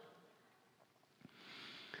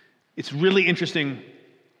 It's really interesting.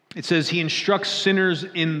 It says he instructs sinners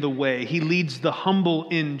in the way. He leads the humble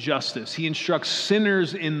in justice. He instructs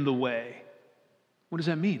sinners in the way. What does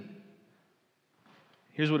that mean?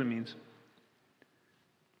 Here's what it means.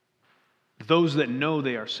 Those that know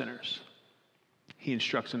they are sinners, he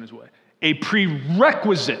instructs in his way. A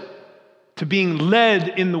prerequisite to being led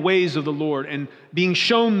in the ways of the Lord and being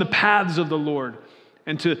shown the paths of the Lord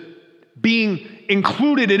and to being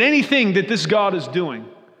included in anything that this God is doing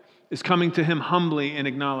is coming to him humbly and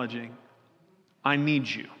acknowledging, I need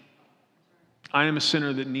you. I am a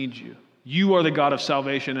sinner that needs you. You are the God of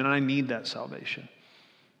salvation, and I need that salvation.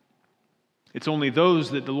 It's only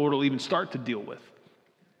those that the Lord will even start to deal with.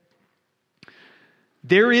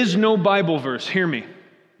 There is no Bible verse, hear me.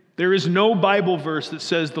 There is no Bible verse that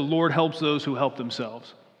says the Lord helps those who help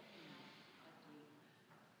themselves.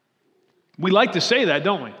 We like to say that,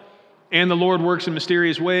 don't we? And the Lord works in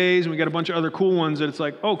mysterious ways, and we got a bunch of other cool ones that it's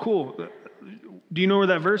like, oh, cool. Do you know where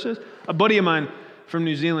that verse is? A buddy of mine from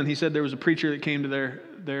New Zealand, he said there was a preacher that came to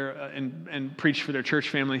there and preached for their church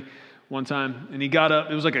family one time, and he got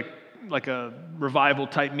up. It was like a revival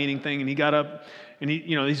type meeting thing, and he got up, and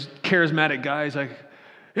these charismatic guys like,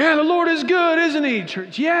 yeah, the Lord is good, isn't he,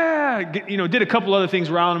 church? Yeah, did a couple other things,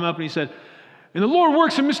 riling him up, and he said, and the Lord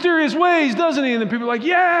works in mysterious ways, doesn't he? And then people were like,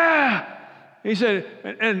 yeah. And he said,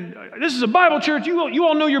 and this is a Bible church. You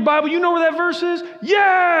all know your Bible. You know where that verse is?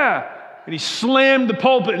 Yeah. And he slammed the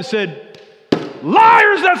pulpit and said,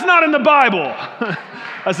 liars, that's not in the Bible.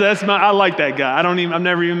 I said, I like that guy. I've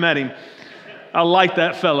never even met him. I like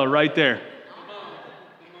that fella right there.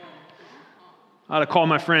 I ought to call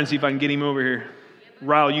my friend, see if I can get him over here.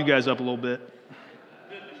 Rile you guys up a little bit.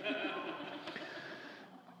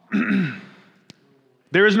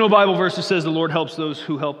 There is no Bible verse that says the Lord helps those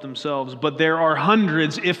who help themselves, but there are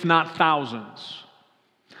hundreds, if not thousands,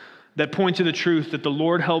 that point to the truth that the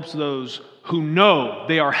Lord helps those who know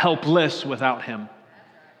they are helpless without him.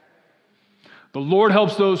 The Lord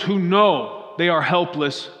helps those who know they are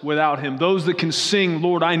helpless without him. Those that can sing,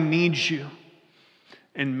 Lord, I need you,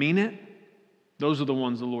 and mean it, those are the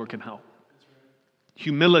ones the Lord can help.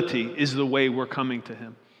 Humility is the way we're coming to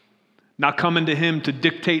him. Not coming to him to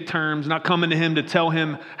dictate terms, not coming to him to tell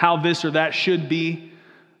him how this or that should be,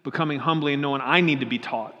 but coming humbly and knowing I need to be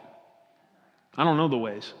taught. I don't know the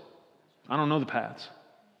ways. I don't know the paths.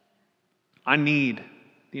 I need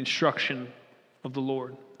the instruction of the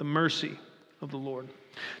Lord, the mercy of the Lord.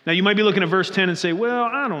 Now you might be looking at verse 10 and say, well,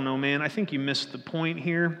 I don't know, man. I think you missed the point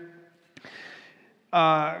here.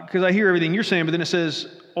 Because I hear everything you're saying, but then it says,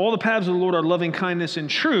 all the paths of the Lord are loving kindness and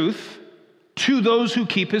truth to those who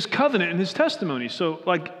keep his covenant and his testimony. So,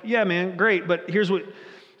 yeah, man, great, but here's what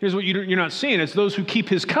you're not seeing. It's those who keep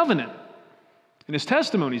his covenant and his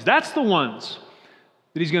testimonies. That's the ones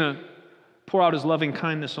that he's going to pour out his loving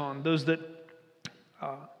kindness on. Those that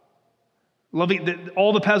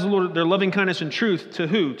all the paths of the Lord, they're loving kindness and truth to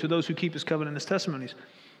who? To those who keep his covenant and his testimonies.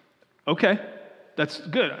 Okay, that's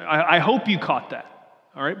good. I hope you caught that.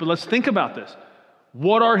 All right, but let's think about this.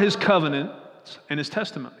 What are his covenants and his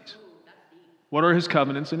testimonies? What are his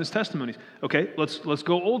covenants and his testimonies? Okay, let's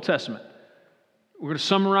go Old Testament. We're going to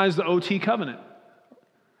summarize the OT covenant.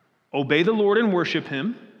 Obey the Lord and worship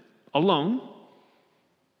him alone.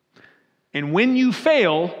 And when you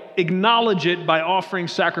fail, acknowledge it by offering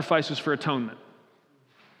sacrifices for atonement.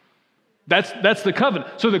 That's the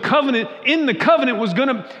covenant. So in the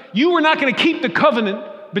covenant you were not going to keep the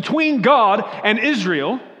covenant between God and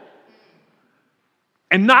Israel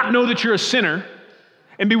and not know that you're a sinner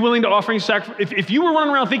and be willing to offer sacrifice. If you were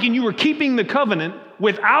running around thinking you were keeping the covenant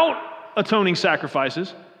without atoning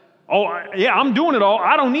sacrifices, oh, yeah, I'm doing it all.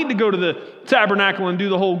 I don't need to go to the tabernacle and do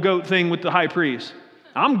the whole goat thing with the high priest.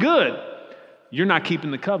 I'm good. You're not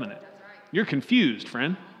keeping the covenant. You're confused,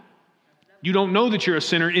 friend. You don't know that you're a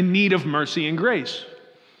sinner in need of mercy and grace.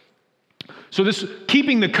 So this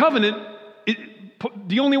keeping the covenant,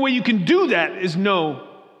 the only way you can do that is know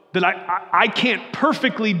that I can't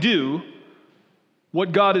perfectly do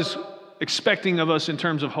what God is expecting of us in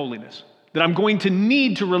terms of holiness. That I'm going to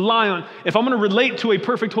need to rely on, if I'm going to relate to a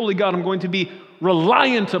perfect holy God, I'm going to be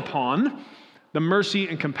reliant upon the mercy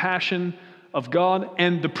and compassion of God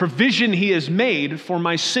and the provision He has made for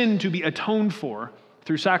my sin to be atoned for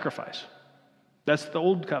through sacrifice. That's the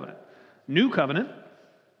old covenant. New covenant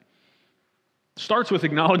starts with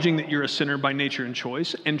acknowledging that you're a sinner by nature and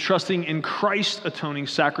choice and trusting in Christ's atoning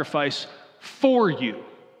sacrifice for you.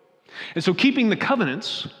 And so keeping the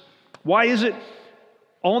covenants, why is it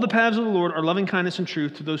all the paths of the Lord are loving kindness and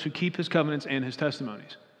truth to those who keep His covenants and His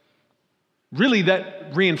testimonies? Really,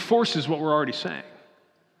 that reinforces what we're already saying.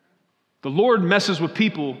 The Lord messes with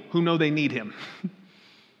people who know they need Him.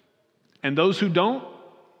 And those who don't,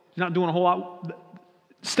 He's not doing a whole lot.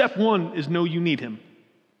 Step one is know you need Him.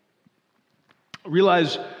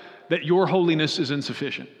 Realize that your holiness is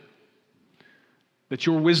insufficient, that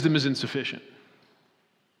your wisdom is insufficient.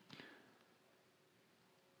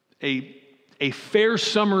 A fair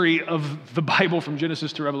summary of the Bible from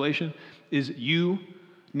Genesis to Revelation is you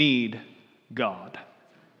need God.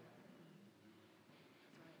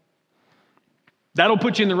 That'll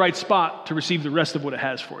put you in the right spot to receive the rest of what it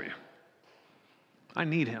has for you. I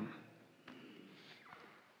need Him.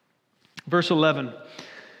 Verse 11,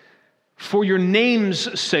 for your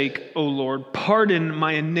name's sake, O Lord, pardon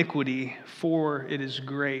my iniquity, for it is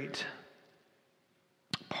great.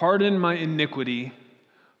 Pardon my iniquity,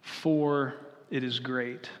 for it is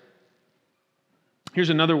great. Here's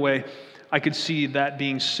another way I could see that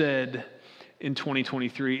being said in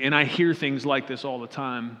 2023, and I hear things like this all the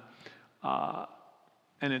time,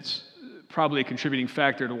 and it's probably a contributing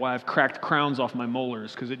factor to why I've cracked crowns off my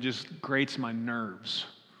molars, because it just grates my nerves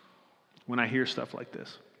when I hear stuff like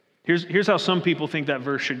this. Here's how some people think that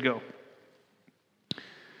verse should go.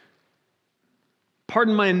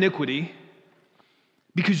 Pardon my iniquity,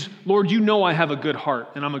 because, Lord, you know I have a good heart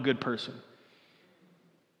and I'm a good person.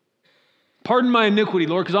 Pardon my iniquity,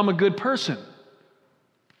 Lord, because I'm a good person.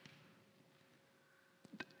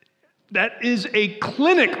 That is a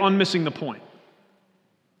clinic on missing the point.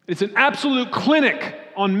 It's an absolute clinic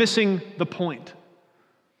on missing the point.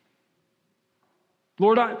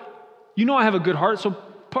 Lord, you know I have a good heart, so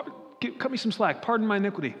cut me some slack. Pardon my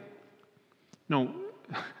iniquity. No,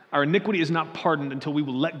 our iniquity is not pardoned until we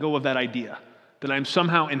will let go of that idea that I am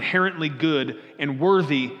somehow inherently good and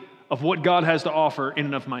worthy of what God has to offer in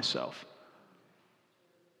and of myself.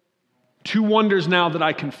 Two wonders now that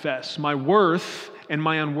I confess, my worth and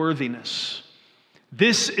my unworthiness.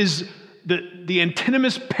 This is the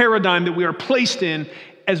antinomous paradigm that we are placed in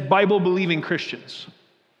as Bible-believing Christians.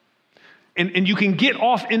 And you can get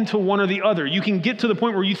off into one or the other. You can get to the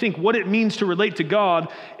point where you think what it means to relate to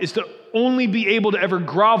God is to only be able to ever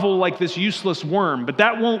grovel like this useless worm. But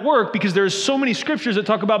that won't work because there's so many scriptures that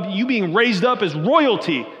talk about you being raised up as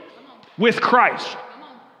royalty with Christ.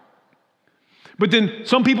 But then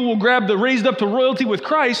some people will grab the raised up to royalty with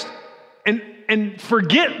Christ and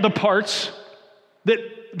forget the parts that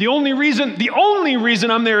the only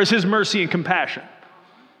reason I'm there is His mercy and compassion.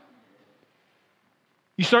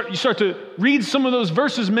 You start to read some of those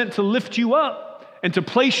verses meant to lift you up and to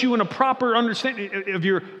place you in a proper understanding of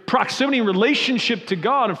your proximity and relationship to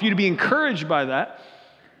God, and for you to be encouraged by that.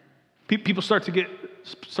 People start to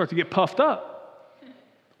get puffed up.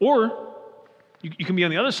 Or you can be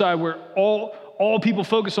on the other side where all people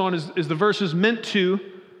focus on is the verses meant to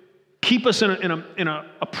keep us in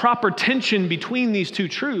a proper tension between these two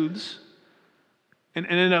truths, and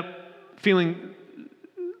end up feeling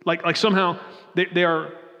like somehow they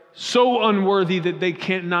are so unworthy that they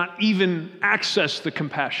cannot even access the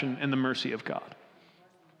compassion and the mercy of God.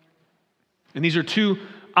 And these are two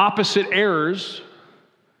opposite errors.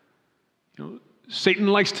 Satan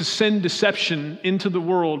likes to send deception into the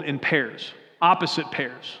world in pairs, opposite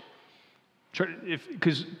pairs.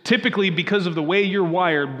 Because typically, because of the way you're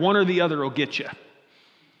wired, one or the other will get you.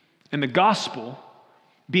 And the gospel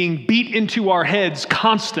being beat into our heads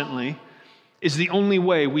constantly is the only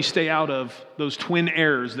way we stay out of those twin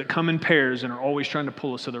errors that come in pairs and are always trying to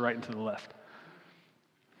pull us to the right and to the left.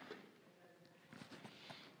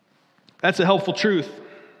 That's a helpful truth.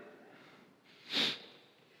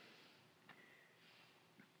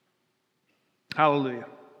 Hallelujah.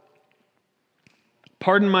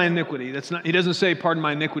 Pardon my iniquity. He doesn't say pardon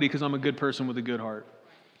my iniquity because I'm a good person with a good heart.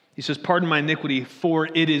 He says pardon my iniquity for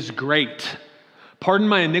it is great. Pardon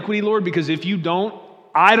my iniquity, Lord, because if you don't,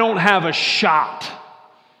 I don't have a shot.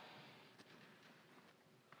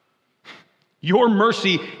 Your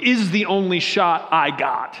mercy is the only shot I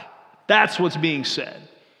got. That's what's being said.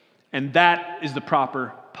 And that is the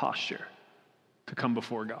proper posture to come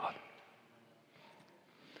before God.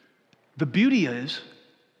 The beauty is,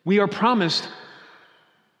 we are promised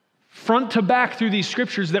front to back through these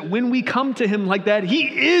scriptures that when we come to him like that,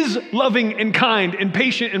 he is loving and kind and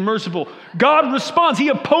patient and merciful. God responds. He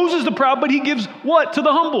opposes the proud, but he gives what? To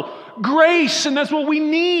the humble. Grace, and that's what we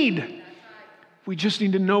need. We just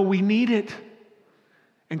need to know we need it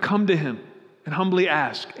and come to him and humbly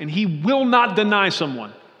ask. And he will not deny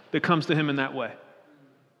someone that comes to him in that way.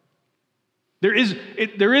 There's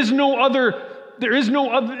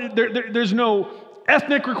no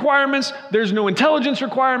ethnic requirements, there's no intelligence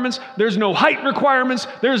requirements, there's no height requirements,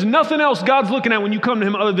 there's nothing else God's looking at when you come to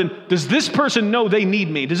him other than, does this person know they need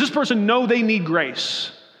me? Does this person know they need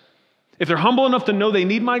grace? If they're humble enough to know they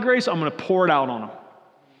need my grace, I'm going to pour it out on them.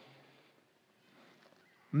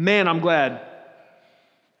 Man, I'm glad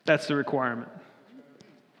that's the requirement.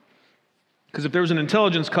 Because if there was an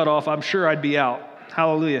intelligence cutoff, I'm sure I'd be out.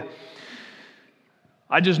 Hallelujah.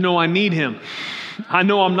 I just know I need him. I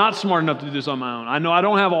know I'm not smart enough to do this on my own. I know I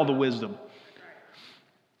don't have all the wisdom.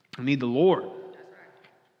 I need the Lord.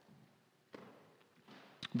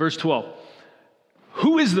 Verse 12.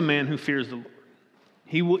 Who is the man who fears the Lord?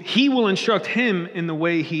 He will instruct him in the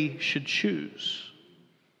way he should choose.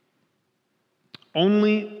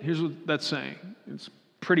 Only, here's what that's saying. It's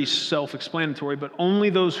pretty self-explanatory, but only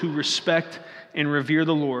those who respect and revere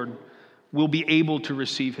the Lord will be able to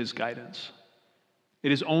receive his guidance.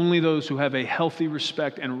 It is only those who have a healthy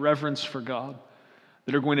respect and reverence for God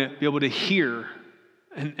that are going to be able to hear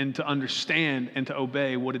and to understand and to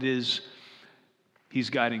obey what it is he's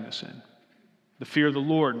guiding us in. The fear of the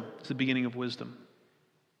Lord is the beginning of wisdom.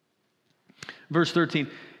 Verse 13,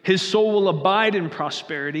 his soul will abide in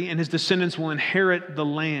prosperity, and his descendants will inherit the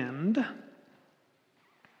land.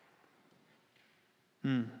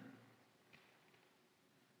 Let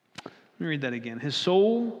me read that again. His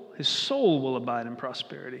soul will abide in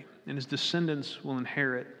prosperity, and his descendants will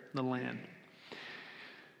inherit the land.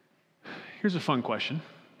 Here's a fun question.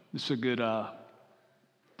 This is a good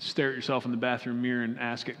stare at yourself in the bathroom mirror and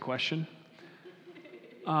ask it question.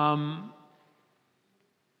 How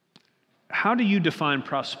do you define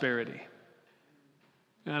prosperity?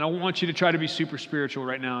 And I don't want you to try to be super spiritual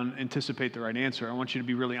right now and anticipate the right answer. I want you to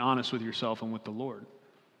be really honest with yourself and with the Lord.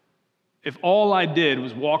 If all I did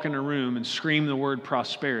was walk in a room and scream the word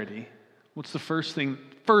prosperity, what's the first thing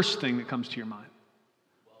that comes to your mind?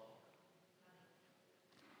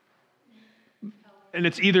 And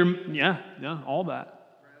it's either, all that.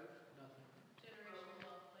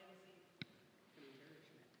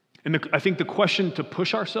 And I think the question to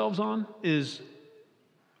push ourselves on is,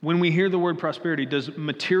 when we hear the word prosperity, does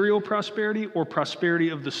material prosperity or prosperity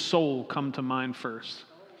of the soul come to mind first?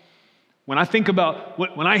 When I think about,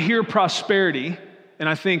 when I hear prosperity, and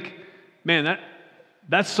I think, man,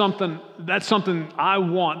 that's something I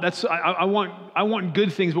want. I want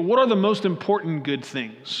good things, but what are the most important good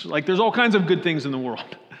things? Like, there's all kinds of good things in the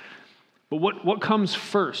world. But what comes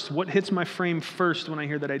first? What hits my frame first when I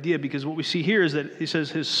hear that idea? Because what we see here is that he says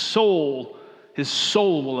his soul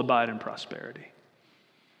will abide in prosperity.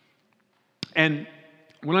 And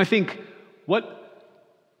when I think, what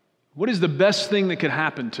is the best thing that could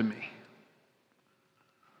happen to me?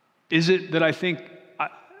 Is it that I think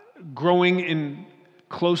growing in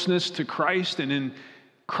closeness to Christ and in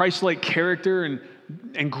Christ-like character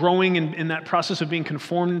and growing in that process of being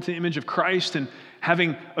conformed into the image of Christ and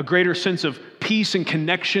having a greater sense of peace and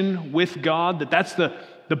connection with God, that's the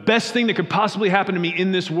best thing that could possibly happen to me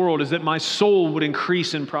in this world, is that my soul would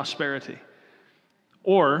increase in prosperity?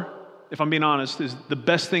 Or, if I'm being honest, is the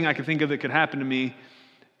best thing I could think of that could happen to me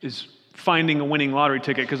is finding a winning lottery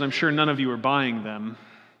ticket, because I'm sure none of you are buying them.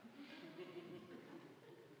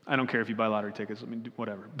 I don't care if you buy lottery tickets,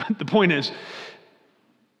 whatever. But the point is,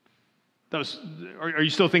 are you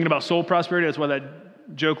still thinking about soul prosperity? That's why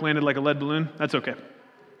that joke landed like a lead balloon? That's okay.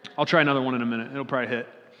 I'll try another one in a minute. It'll probably hit.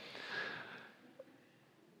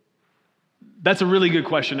 That's a really good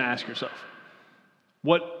question to ask yourself.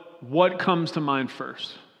 What comes to mind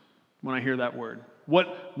first? when I hear that word?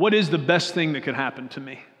 What is the best thing that could happen to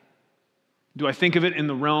me? Do I think of it in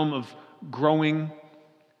the realm of growing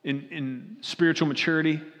in spiritual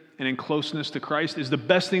maturity and in closeness to Christ? Is the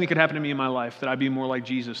best thing that could happen to me in my life that I be more like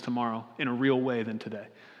Jesus tomorrow in a real way than today?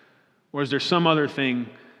 Or is there some other thing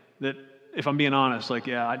that, if I'm being honest, like,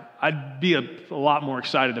 yeah, I'd be a lot more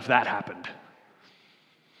excited if that happened?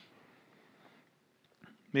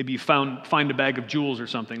 Maybe you find a bag of jewels or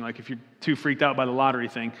something, like if you're too freaked out by the lottery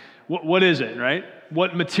thing. What is it, right?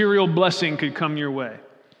 What material blessing could come your way?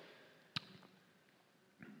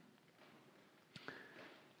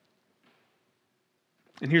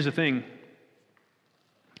 And here's the thing.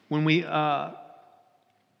 When we,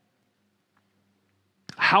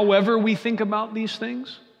 however we think about these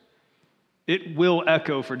things, it will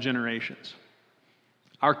echo for generations.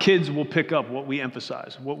 Our kids will pick up what we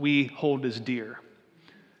emphasize, what we hold as dear.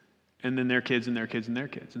 And then their kids and their kids and their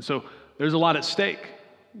kids. And so there's a lot at stake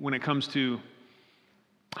when it comes to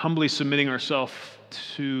humbly submitting ourselves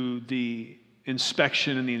to the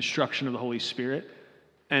inspection and the instruction of the Holy Spirit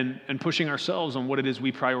and pushing ourselves on what it is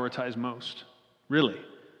we prioritize most, really,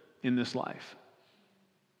 in this life.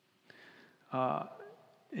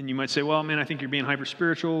 And you might say, well, man, I think you're being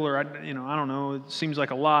hyper-spiritual, or, I don't know, it seems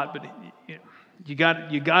like a lot, but you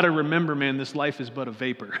got to remember, man, this life is but a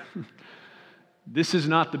vapor. This is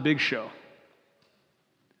not the big show.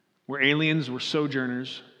 We're aliens, we're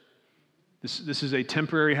sojourners. This is a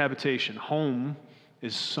temporary habitation. Home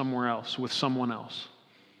is somewhere else, with someone else.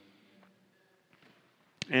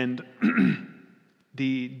 And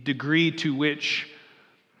the degree to which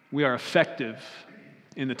we are effective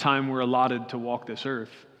in the time we're allotted to walk this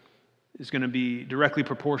earth is going to be directly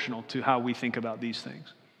proportional to how we think about these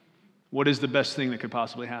things. What is the best thing that could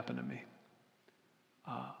possibly happen to me?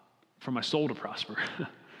 For my soul to prosper.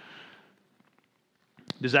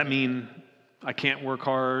 Does that mean I can't work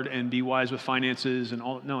hard and be wise with finances and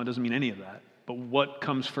all? No, it doesn't mean any of that. But what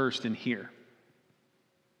comes first in here?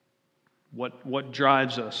 What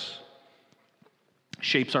drives us?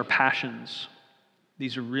 Shapes our passions?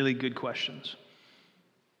 These are really good questions.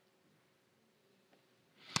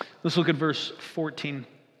 Let's look at verse 14.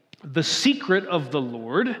 The secret of the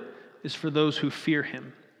Lord is for those who fear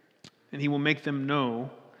him, and he will make them know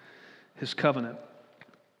his covenant.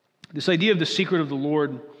 This idea of the secret of the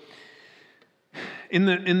Lord in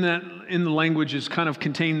the language is kind of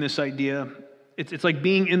contained this idea. It's like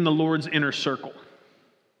being in the Lord's inner circle.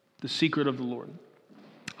 The secret of the Lord.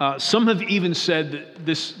 Some have even said that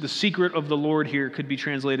the secret of the Lord here could be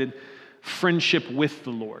translated friendship with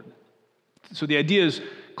the Lord. So the idea is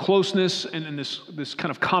closeness and this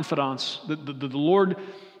kind of confidence. The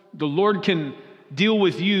Lord can deal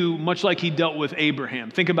with you much like he dealt with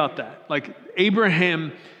Abraham. Think about that. Like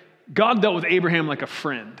Abraham, God dealt with Abraham like a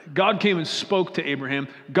friend. God came and spoke to Abraham.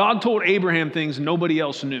 God told Abraham things nobody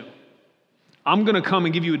else knew. I'm going to come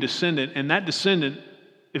and give you a descendant, and that descendant,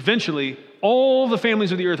 eventually, all the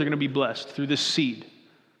families of the earth are going to be blessed through this seed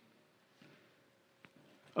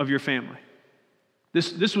of your family.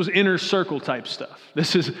 This was inner circle type stuff.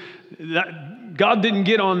 God didn't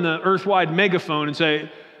get on the earth-wide megaphone and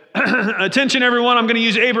say, attention everyone, I'm going to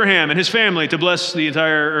use Abraham and his family to bless the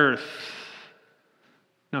entire earth.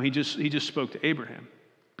 No, he just spoke to Abraham.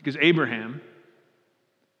 Because Abraham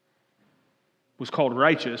was called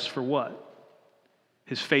righteous for what?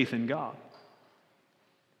 His faith in God.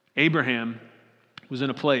 Abraham was in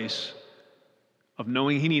a place of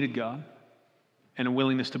knowing he needed God and a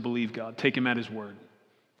willingness to believe God, take him at his word.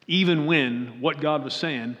 Even when what God was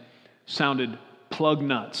saying sounded plug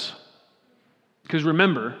nuts. Because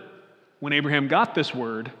remember, when Abraham got this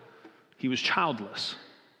word, he was childless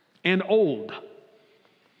and old.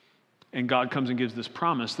 And God comes and gives this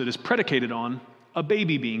promise that is predicated on a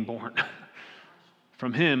baby being born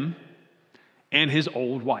from him and his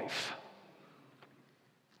old wife.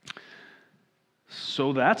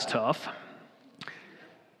 So that's tough.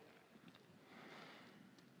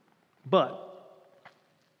 But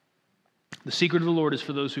the secret of the Lord is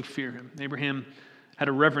for those who fear him. Abraham had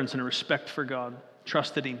a reverence and a respect for God,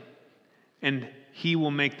 trusted him, and he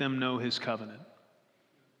will make them know his covenant.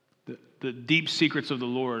 The deep secrets of the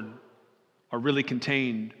Lord are really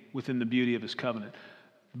contained within the beauty of his covenant.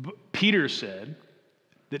 Peter said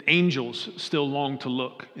that angels still long to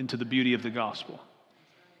look into the beauty of the gospel.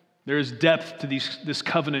 There is depth to this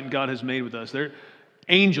covenant God has made with us.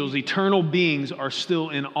 Angels, eternal beings, are still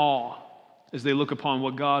in awe as they look upon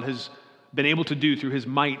what God has been able to do through his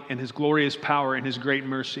might and his glorious power and his great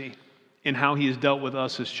mercy in how he has dealt with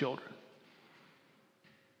us as children.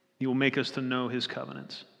 He will make us to know his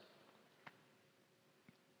covenants.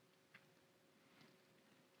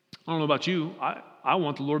 I don't know about you. I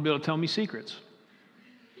want the Lord to be able to tell me secrets.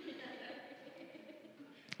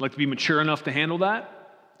 I'd like to be mature enough to handle that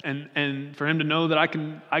and for him to know that I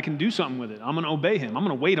can do something with it. I'm going to obey him. I'm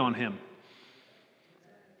going to wait on him.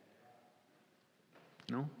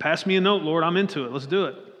 Pass me a note, Lord. I'm into it. Let's do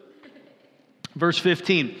it. Verse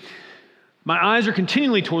 15. My eyes are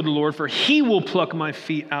continually toward the Lord, for he will pluck my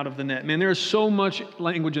feet out of the net. Man, there is so much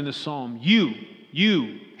language in this psalm. You,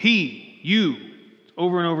 he, you,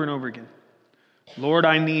 over and over and over again. Lord,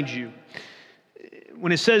 I need you.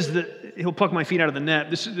 When it says that he'll pluck my feet out of the net,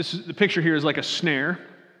 this is the picture here is like a snare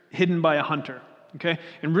hidden by a hunter. Okay?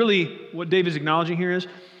 And really what David's acknowledging here is,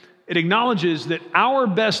 it acknowledges that our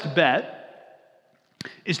best bet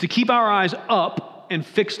is to keep our eyes up and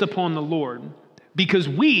fixed upon the Lord, because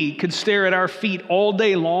we could stare at our feet all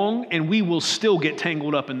day long and we will still get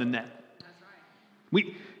tangled up in the net. That's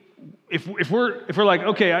right. If we're like,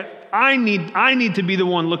 okay, I need to be the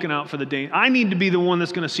one looking out for the danger. I need to be the one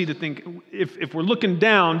that's going to see the thing. If we're looking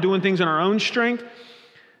down, doing things in our own strength,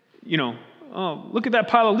 oh, look at that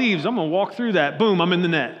pile of leaves. I'm going to walk through that. Boom, I'm in the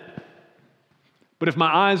net. But if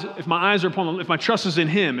my eyes are upon, if my trust is in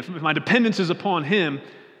him, if my dependence is upon him,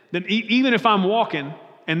 then even if I'm walking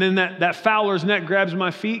and then that fowler's net grabs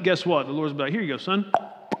my feet, guess what? The Lord's like, here you go, son.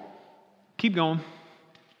 Keep going.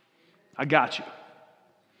 I got you.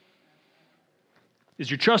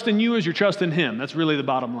 Is your trust in you or is your trust in him? That's really the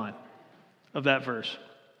bottom line of that verse.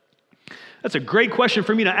 That's a great question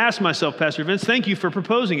for me to ask myself, Pastor Vince. Thank you for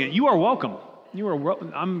proposing it. You are welcome.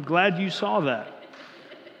 I'm glad you saw that.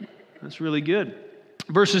 That's really good.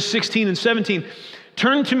 Verses 16 and 17.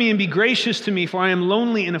 Turn to me and be gracious to me, for I am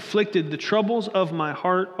lonely and afflicted. The troubles of my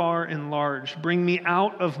heart are enlarged. Bring me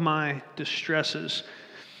out of my distresses.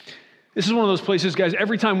 This is one of those places, guys,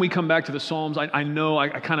 every time we come back to the Psalms, I know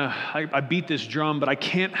I beat this drum, but I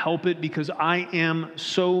can't help it because I am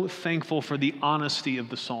so thankful for the honesty of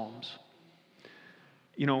the Psalms.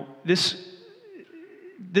 This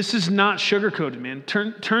is not sugarcoated, man.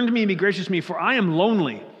 Turn to me and be gracious to me, for I am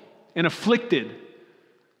lonely and afflicted.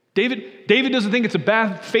 David doesn't think it's a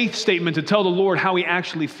bad faith statement to tell the Lord how he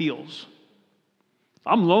actually feels.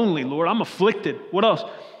 I'm lonely, Lord. I'm afflicted. What else?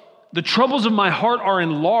 The troubles of my heart are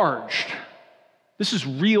enlarged. This is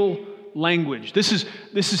real language. This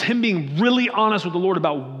is him being really honest with the Lord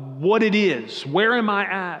about what it is. Where am I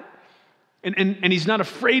at? And he's not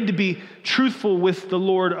afraid to be truthful with the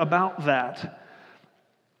Lord about that.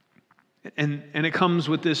 And it comes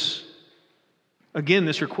with this, again,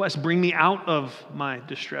 this request, bring me out of my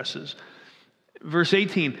distresses. Verse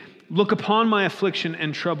 18, look upon my affliction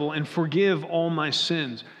and trouble and forgive all my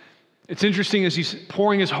sins. It's interesting as he's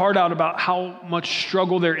pouring his heart out about how much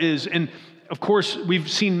struggle there is. And of course,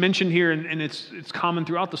 we've seen mentioned here, and it's common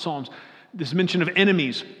throughout the Psalms, this mention of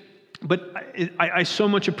enemies. But I so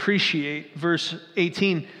much appreciate verse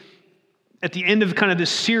 18. At the end of kind of this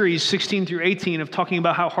series, 16 through 18, of talking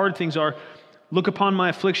about how hard things are, look upon my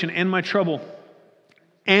affliction and my trouble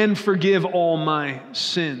and forgive all my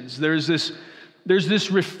sins. There's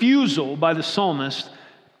this refusal by the psalmist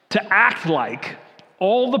to act like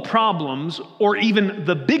all the problems, or even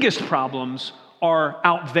the biggest problems, are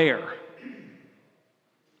out there.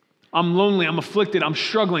 I'm lonely, I'm afflicted, I'm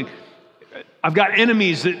struggling. I've got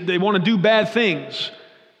enemies that they want to do bad things.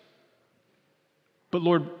 But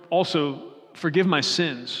Lord, also forgive my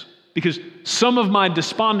sins, because some of my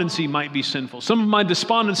despondency might be sinful. Some of my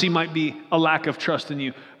despondency might be a lack of trust in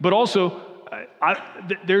you. But also,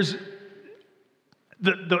 there's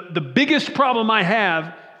the biggest problem I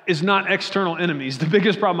have is not external enemies. The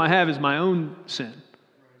biggest problem I have is my own sin.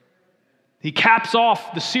 He caps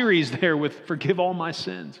off the series there with forgive all my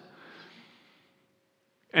sins.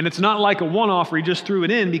 And it's not like a one-off where he just threw it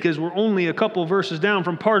in, because we're only a couple verses down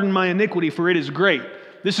from pardon my iniquity, for it is great.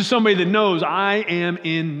 This is somebody that knows I am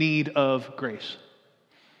in need of grace.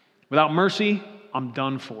 Without mercy, I'm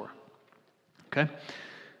done for. Okay?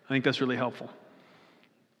 I think that's really helpful.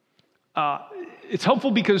 It's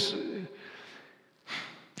helpful because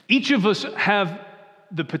each of us have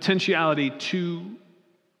the potentiality to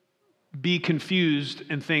be confused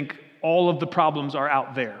and think all of the problems are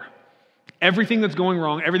out there. Everything that's going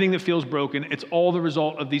wrong, everything that feels broken, it's all the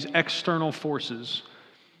result of these external forces,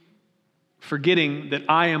 forgetting that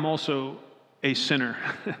I am also a sinner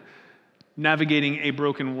navigating a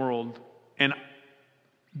broken world, and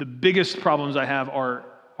the biggest problems I have are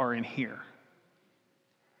in here.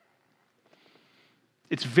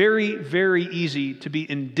 It's very, very easy to be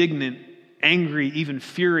indignant, angry, even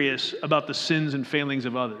furious about the sins and failings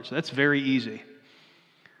of others. That's very easy.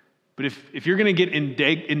 But if you're going to get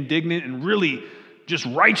indignant and really just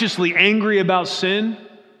righteously angry about sin,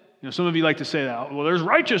 Some of you like to say that. Well, there's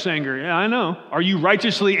righteous anger. Yeah, I know. Are you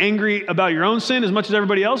righteously angry about your own sin as much as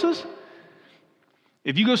everybody else's?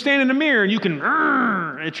 If you go stand in the mirror and you can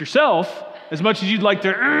at yourself as much as you'd like to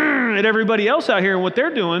at everybody else out here and what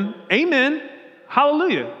they're doing, amen,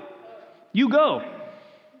 hallelujah, you go.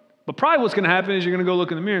 But probably what's going to happen is you're going to go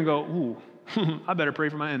look in the mirror and go, ooh, I better pray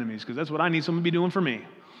for my enemies because that's what I need someone to be doing for me.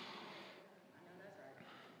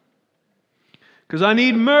 Because I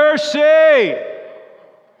need mercy.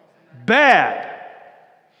 Bad.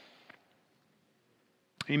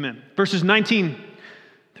 Amen. Verses 19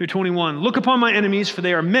 through 21. Look upon my enemies, for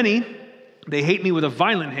they are many. They hate me with a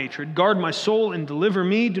violent hatred. Guard my soul and deliver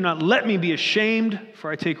me. Do not let me be ashamed,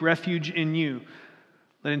 for I take refuge in you.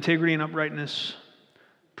 Let integrity and uprightness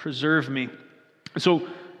preserve me. So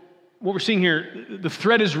what we're seeing here, the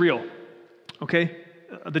threat is real. Okay?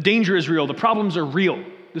 The danger is real. The problems are real.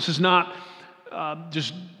 This is not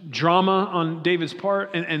just drama on David's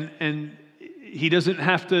part, and he doesn't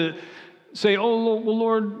have to say, oh, well,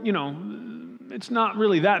 Lord, it's not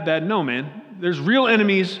really that bad. No, man. There's real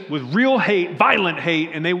enemies with real hate, violent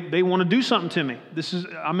hate, and they want to do something to me.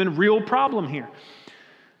 I'm in a real problem here.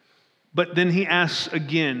 But then he asks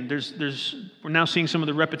again. We're now seeing some of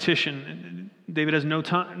the repetition. David has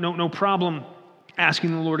no problem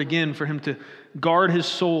asking the Lord again for him to guard his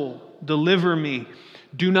soul, deliver me.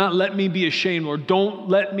 Do not let me be ashamed, Lord. Don't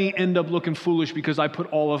let me end up looking foolish because I put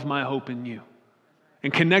all of my hope in you.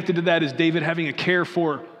 And connected to that is David having a care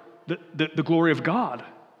for the glory of God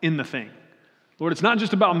in the thing. Lord, it's not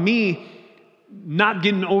just about me not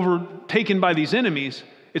getting overtaken by these enemies.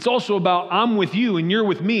 It's also about I'm with you and you're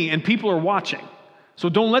with me and people are watching. So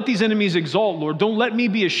don't let these enemies exalt, Lord. Don't let me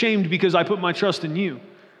be ashamed because I put my trust in you.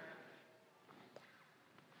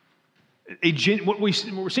 What we're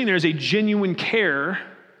seeing there is a genuine care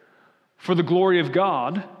for the glory of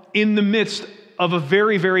God in the midst of a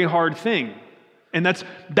very, very hard thing. And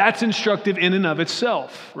that's instructive in and of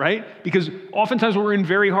itself, right? Because oftentimes when we're in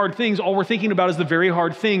very hard things, all we're thinking about is the very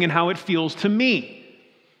hard thing and how it feels to me.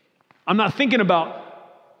 I'm not thinking about,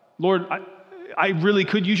 Lord, I really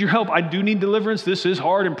could use your help. I do need deliverance. This is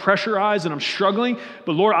hard and pressurized and I'm struggling.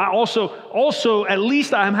 But Lord, I also at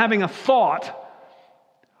least I'm having a thought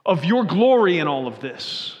of your glory in all of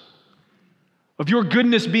this, of your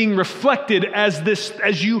goodness being reflected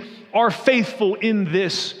as you are faithful in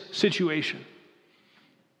this situation.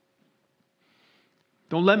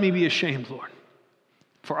 Don't let me be ashamed, Lord,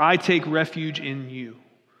 for I take refuge in you.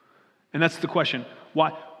 And that's the question.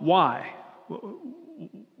 Why?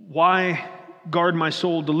 Why guard my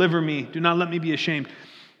soul, deliver me, do not let me be ashamed?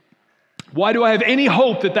 Why do I have any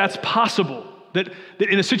hope that that's possible? That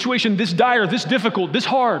in a situation this dire, this difficult, this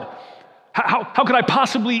hard, how could I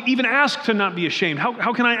possibly even ask to not be ashamed?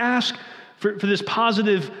 How can I ask for this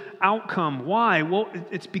positive outcome? Why? Well,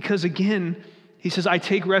 it's because, again, he says, I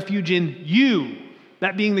take refuge in you.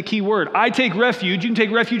 That being the key word. I take refuge. You can take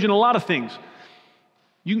refuge in a lot of things.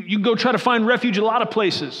 You can go try to find refuge in a lot of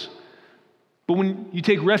places. But when you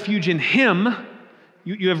take refuge in him,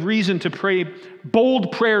 you have reason to pray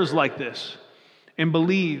bold prayers like this and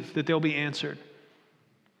believe that they'll be answered.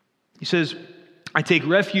 He says, I take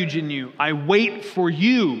refuge in you. I wait for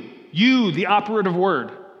you. You, the operative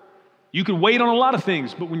word. You can wait on a lot of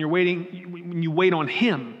things, but when you wait on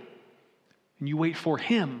him and you wait for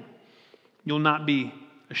him, you'll not be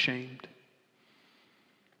ashamed.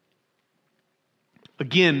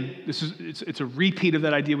 Again, it's a repeat of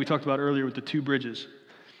that idea we talked about earlier with the two bridges.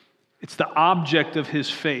 It's the object of his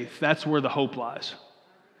faith. That's where the hope lies.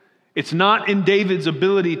 It's not in David's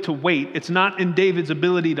ability to wait. It's not in David's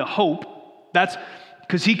ability to hope. That's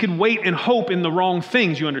because he could wait and hope in the wrong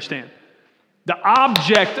things, you understand. The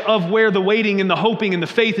object of where the waiting and the hoping and the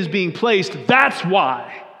faith is being placed, that's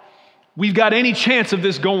why we've got any chance of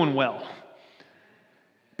this going well.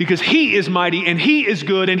 Because he is mighty and he is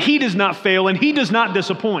good and he does not fail and he does not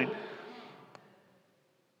disappoint.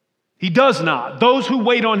 He does not. Those who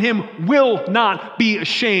wait on him will not be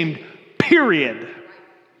ashamed, period.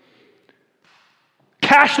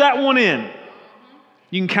 Cash that one in.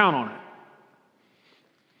 You can count on it.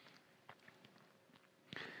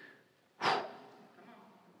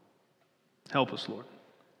 Help us, Lord.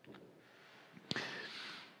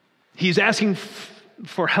 He's asking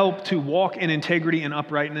for help to walk in integrity and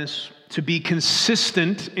uprightness, to be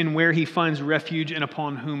consistent in where he finds refuge and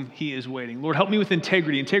upon whom he is waiting. Lord, help me with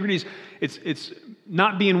integrity. Integrity is it's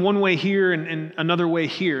not being one way here and another way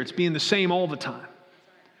here. It's being the same all the time.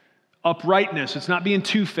 Uprightness, it's not being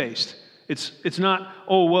two-faced. It's not,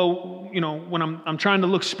 when I'm trying to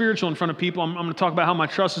look spiritual in front of people, I'm going to talk about how my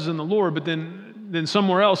trust is in the Lord, but then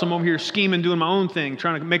somewhere else I'm over here scheming, doing my own thing,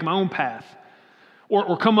 trying to make my own path.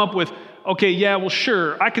 Or come up with, okay, yeah, well,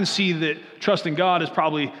 sure, I can see that trusting God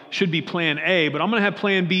should be plan A, but I'm going to have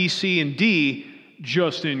plan B, C, and D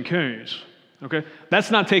just in case. Okay? That's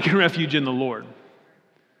not taking refuge in the Lord.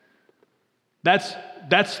 That's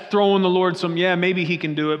throwing the Lord some, yeah, maybe he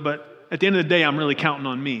can do it, but at the end of the day, I'm really counting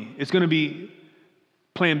on me. It's going to be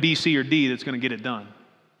plan B, C, or D that's going to get it done.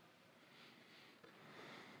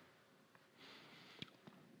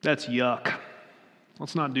 That's yuck.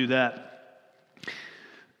 Let's not do that.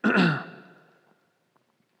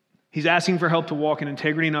 He's asking for help to walk in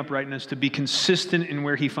integrity and uprightness, to be consistent in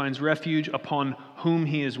where he finds refuge, upon whom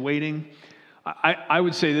he is waiting. I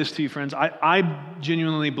would say this to you, friends. I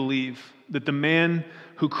genuinely believe that the man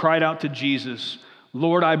who cried out to Jesus,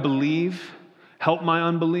 Lord, I believe, help my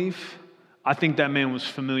unbelief, I think that man was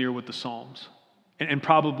familiar with the Psalms, and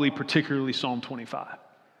probably particularly Psalm 25.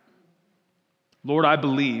 Lord, I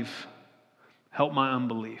believe, help my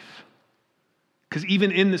unbelief. Because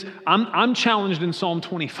even in this, I'm challenged in Psalm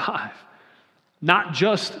 25, not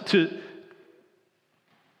just to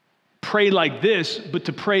pray like this, but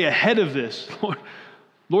to pray ahead of this.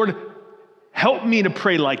 Lord, help me to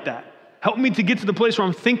pray like that. Help me to get to the place where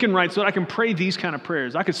I'm thinking right so that I can pray these kind of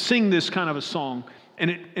prayers. I could sing this kind of a song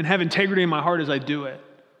and have integrity in my heart as I do it.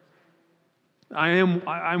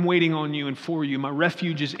 I'm waiting on you and for you. My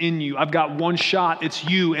refuge is in you. I've got one shot. It's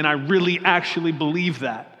you, and I really actually believe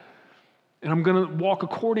that. And I'm going to walk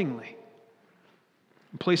accordingly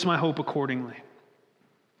and place my hope accordingly.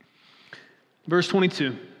 Verse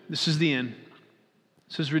 22, this is the end.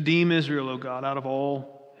 It says, redeem Israel, O God, out of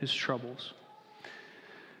all his troubles.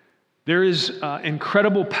 There is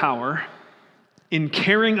incredible power in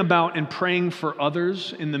caring about and praying for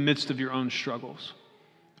others in the midst of your own struggles.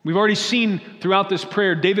 We've already seen throughout this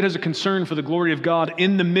prayer, David has a concern for the glory of God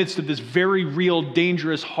in the midst of this very real,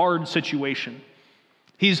 dangerous, hard situation.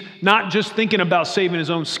 He's not just thinking about saving his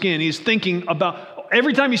own skin. He's thinking about,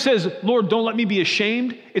 every time he says, Lord, don't let me be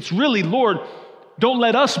ashamed, it's really, Lord, don't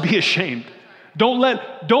let us be ashamed. Don't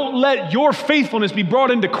let your faithfulness be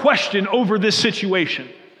brought into question over this situation.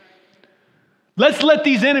 Let's let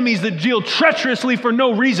these enemies that deal treacherously for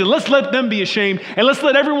no reason, let's let them be ashamed, and let's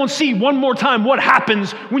let everyone see one more time what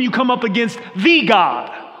happens when you come up against the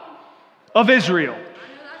God of Israel.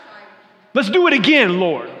 Let's do it again,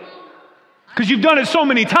 Lord. Because you've done it so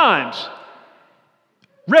many times.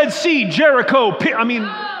 Red Sea, Jericho, pick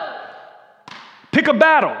a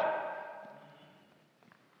battle.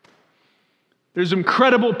 There's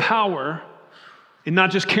incredible power in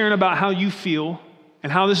not just caring about how you feel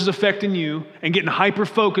and how this is affecting you and getting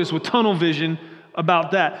hyper-focused with tunnel vision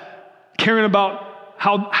about that. Caring about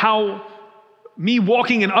how me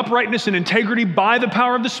walking in uprightness and integrity by the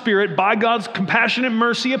power of the Spirit, by God's compassionate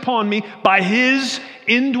mercy upon me, by his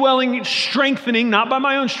indwelling, strengthening, not by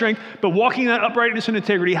my own strength, but walking in that uprightness and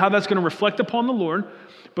integrity, how that's going to reflect upon the Lord,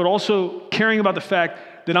 but also caring about the fact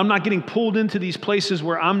that I'm not getting pulled into these places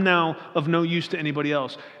where I'm now of no use to anybody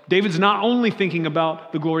else. David's not only thinking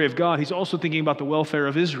about the glory of God, he's also thinking about the welfare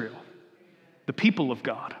of Israel, the people of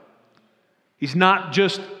God. He's not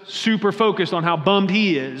just super focused on how bummed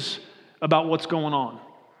he is about what's going on.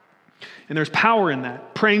 And there's power in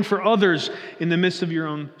that, praying for others in the midst of your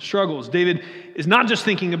own struggles. David is not just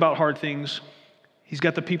thinking about hard things, he's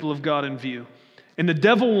got the people of God in view. And the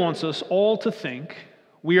devil wants us all to think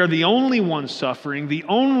we are the only ones suffering, the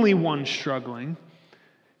only ones struggling,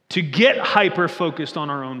 to get hyper-focused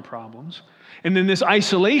on our own problems. And then this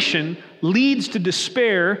isolation leads to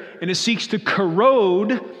despair, and it seeks to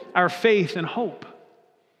corrode our faith and hope.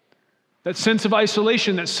 That sense of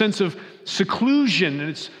isolation, that sense of seclusion, and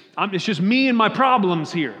it's just me and my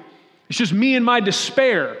problems here. It's just me and my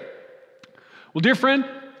despair. Well, dear friend,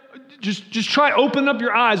 just try open up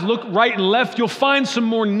your eyes, look right and left. You'll find some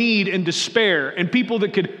more need and despair and people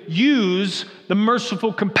that could use the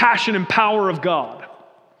merciful compassion and power of God.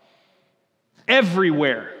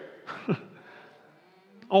 Everywhere.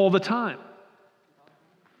 All the time.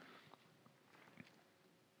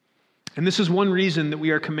 And this is one reason that we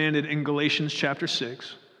are commanded in Galatians chapter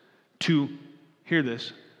 6 to, hear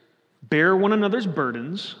this, bear one another's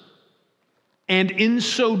burdens, and in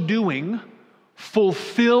so doing,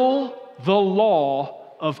 fulfill the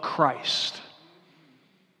law of Christ.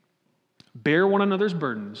 Bear one another's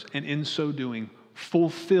burdens, and in so doing,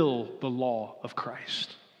 fulfill the law of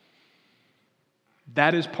Christ.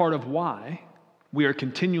 That is part of why we are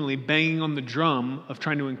continually banging on the drum of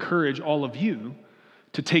trying to encourage all of you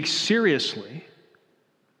to take seriously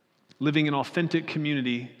living in authentic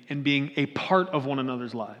community and being a part of one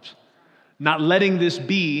another's lives. Not letting this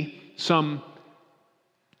be some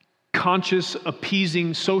conscious,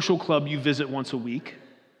 appeasing social club you visit once a week,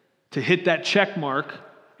 to hit that check mark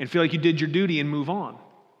and feel like you did your duty and move on.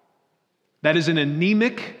 That is an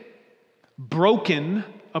anemic, broken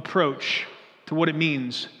approach to what it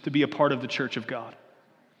means to be a part of the church of God.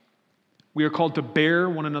 We are called to bear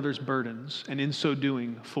one another's burdens, and in so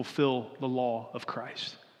doing, fulfill the law of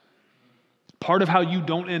Christ. Part of how you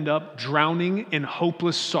don't end up drowning in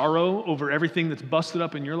hopeless sorrow over everything that's busted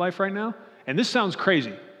up in your life right now, and this sounds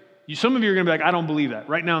crazy. Some of you are going to be like, I don't believe that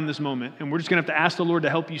right now in this moment, and we're just going to have to ask the Lord to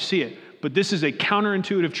help you see it. But this is a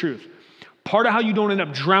counterintuitive truth. Part of how you don't end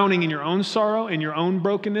up drowning in your own sorrow and your own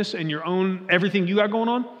brokenness and your own everything you got going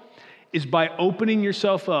on is by opening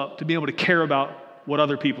yourself up to be able to care about what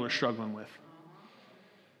other people are struggling with.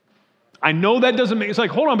 I know that doesn't make, it's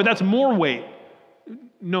like, hold on, but that's more weight.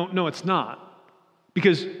 No, it's not.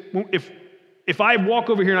 Because if I walk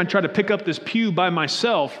over here and I try to pick up this pew by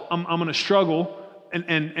myself, I'm going to struggle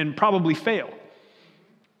and probably fail.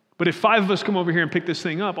 But if 5 of us come over here and pick this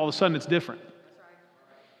thing up, all of a sudden it's different.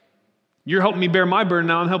 You're helping me bear my burden,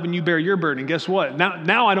 now I'm helping you bear your burden. And guess what?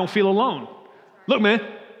 Now I don't feel alone. Look, man,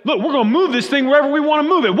 we're going to move this thing wherever we want to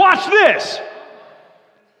move it. Watch this.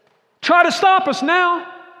 Try to stop us now.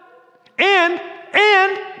 And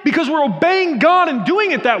because we're obeying God and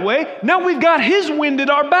doing it that way, now we've got His wind at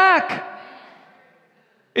our back.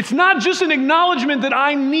 It's not just an acknowledgement that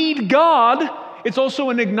I need God, it's also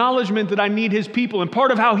an acknowledgement that I need His people. And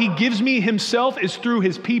part of how He gives me Himself is through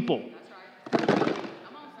His people.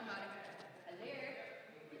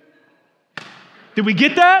 Did we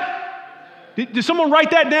get that? Did someone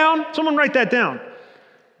write that down? Someone write that down.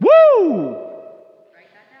 Woo!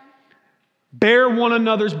 Bear one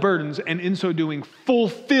another's burdens, and in so doing,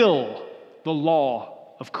 fulfill the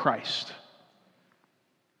law of Christ.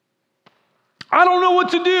 I don't know what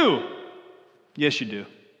to do. Yes, you do.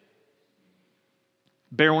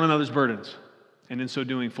 Bear one another's burdens, and in so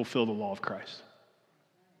doing, fulfill the law of Christ.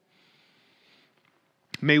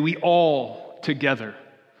 May we all together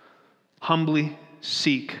humbly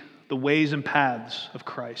seek the ways and paths of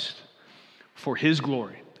Christ for His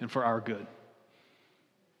glory and for our good.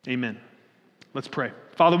 Amen. Let's pray.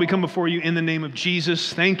 Father, we come before you in the name of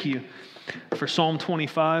Jesus. Thank you for Psalm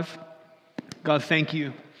 25. God, thank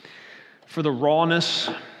you for the rawness,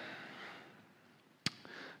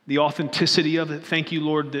 the authenticity of it. Thank you,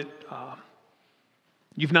 Lord, that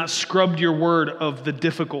you've not scrubbed your word of the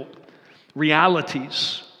difficult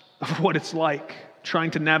realities of what it's like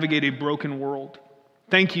trying to navigate a broken world.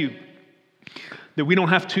 Thank you that we don't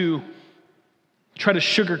have to try to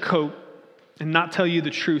sugarcoat and not tell you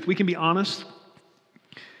the truth. We can be honest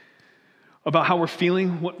about how we're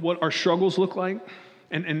feeling, what our struggles look like,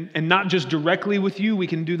 and not just directly with you. We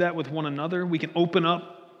can do that with one another. We can open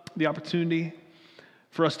up the opportunity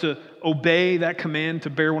for us to obey that command to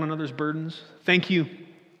bear one another's burdens. Thank you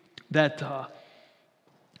that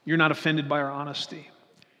you're not offended by our honesty.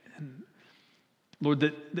 And Lord,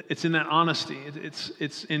 that it's in that honesty,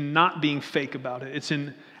 it's in not being fake about it. It's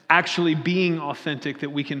in actually being authentic that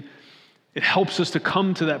we can, it helps us to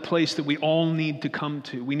come to that place that we all need to come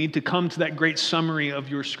to. We need to come to that great summary of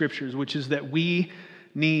your scriptures, which is that we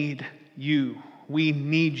need you. We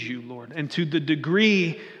need you, Lord. And to the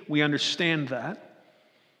degree we understand that,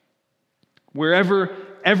 wherever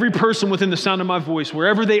every person within the sound of my voice,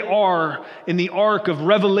 wherever they are in the arc of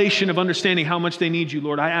revelation of understanding how much they need you,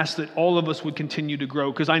 Lord, I ask that all of us would continue to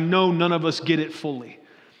grow, because I know none of us get it fully.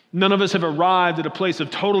 None of us have arrived at a place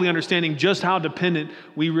of totally understanding just how dependent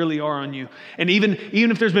we really are on you. And even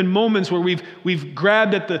if there's been moments where we've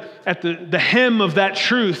grabbed at the hem of that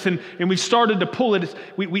truth and we've started to pull it,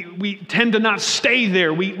 we tend to not stay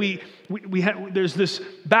there. There's this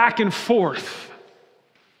back and forth.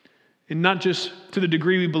 And not just to the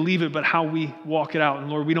degree we believe it, but how we walk it out. And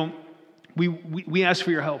Lord, we ask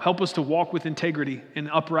for your help. Help us to walk with integrity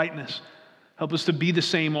and uprightness. Help us to be the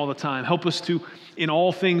same all the time. Help us to, in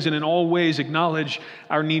all things and in all ways, acknowledge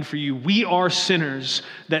our need for you. We are sinners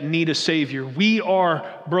that need a Savior. We are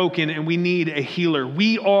broken and we need a healer.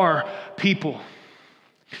 We are people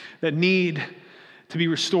that need to be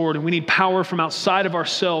restored, and we need power from outside of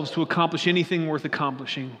ourselves to accomplish anything worth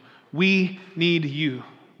accomplishing. We need you.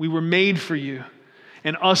 We were made for you,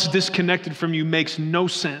 and us disconnected from you makes no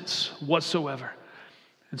sense whatsoever.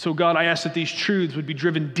 And so, God, I ask that these truths would be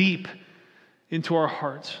driven deep into our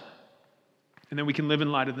hearts, and that we can live in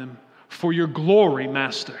light of them. For your glory,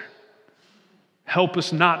 Master, help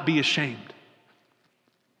us not be ashamed.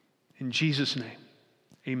 In Jesus' name,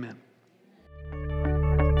 amen.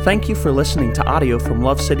 Thank you for listening to audio from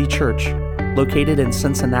Love City Church, located in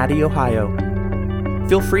Cincinnati, Ohio.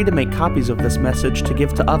 Feel free to make copies of this message to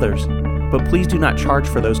give to others, but please do not charge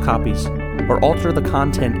for those copies or alter the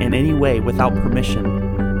content in any way without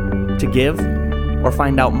permission. To give or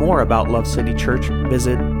find out more about Love City Church,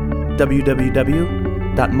 visit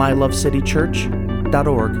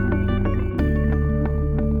www.mylovecitychurch.org.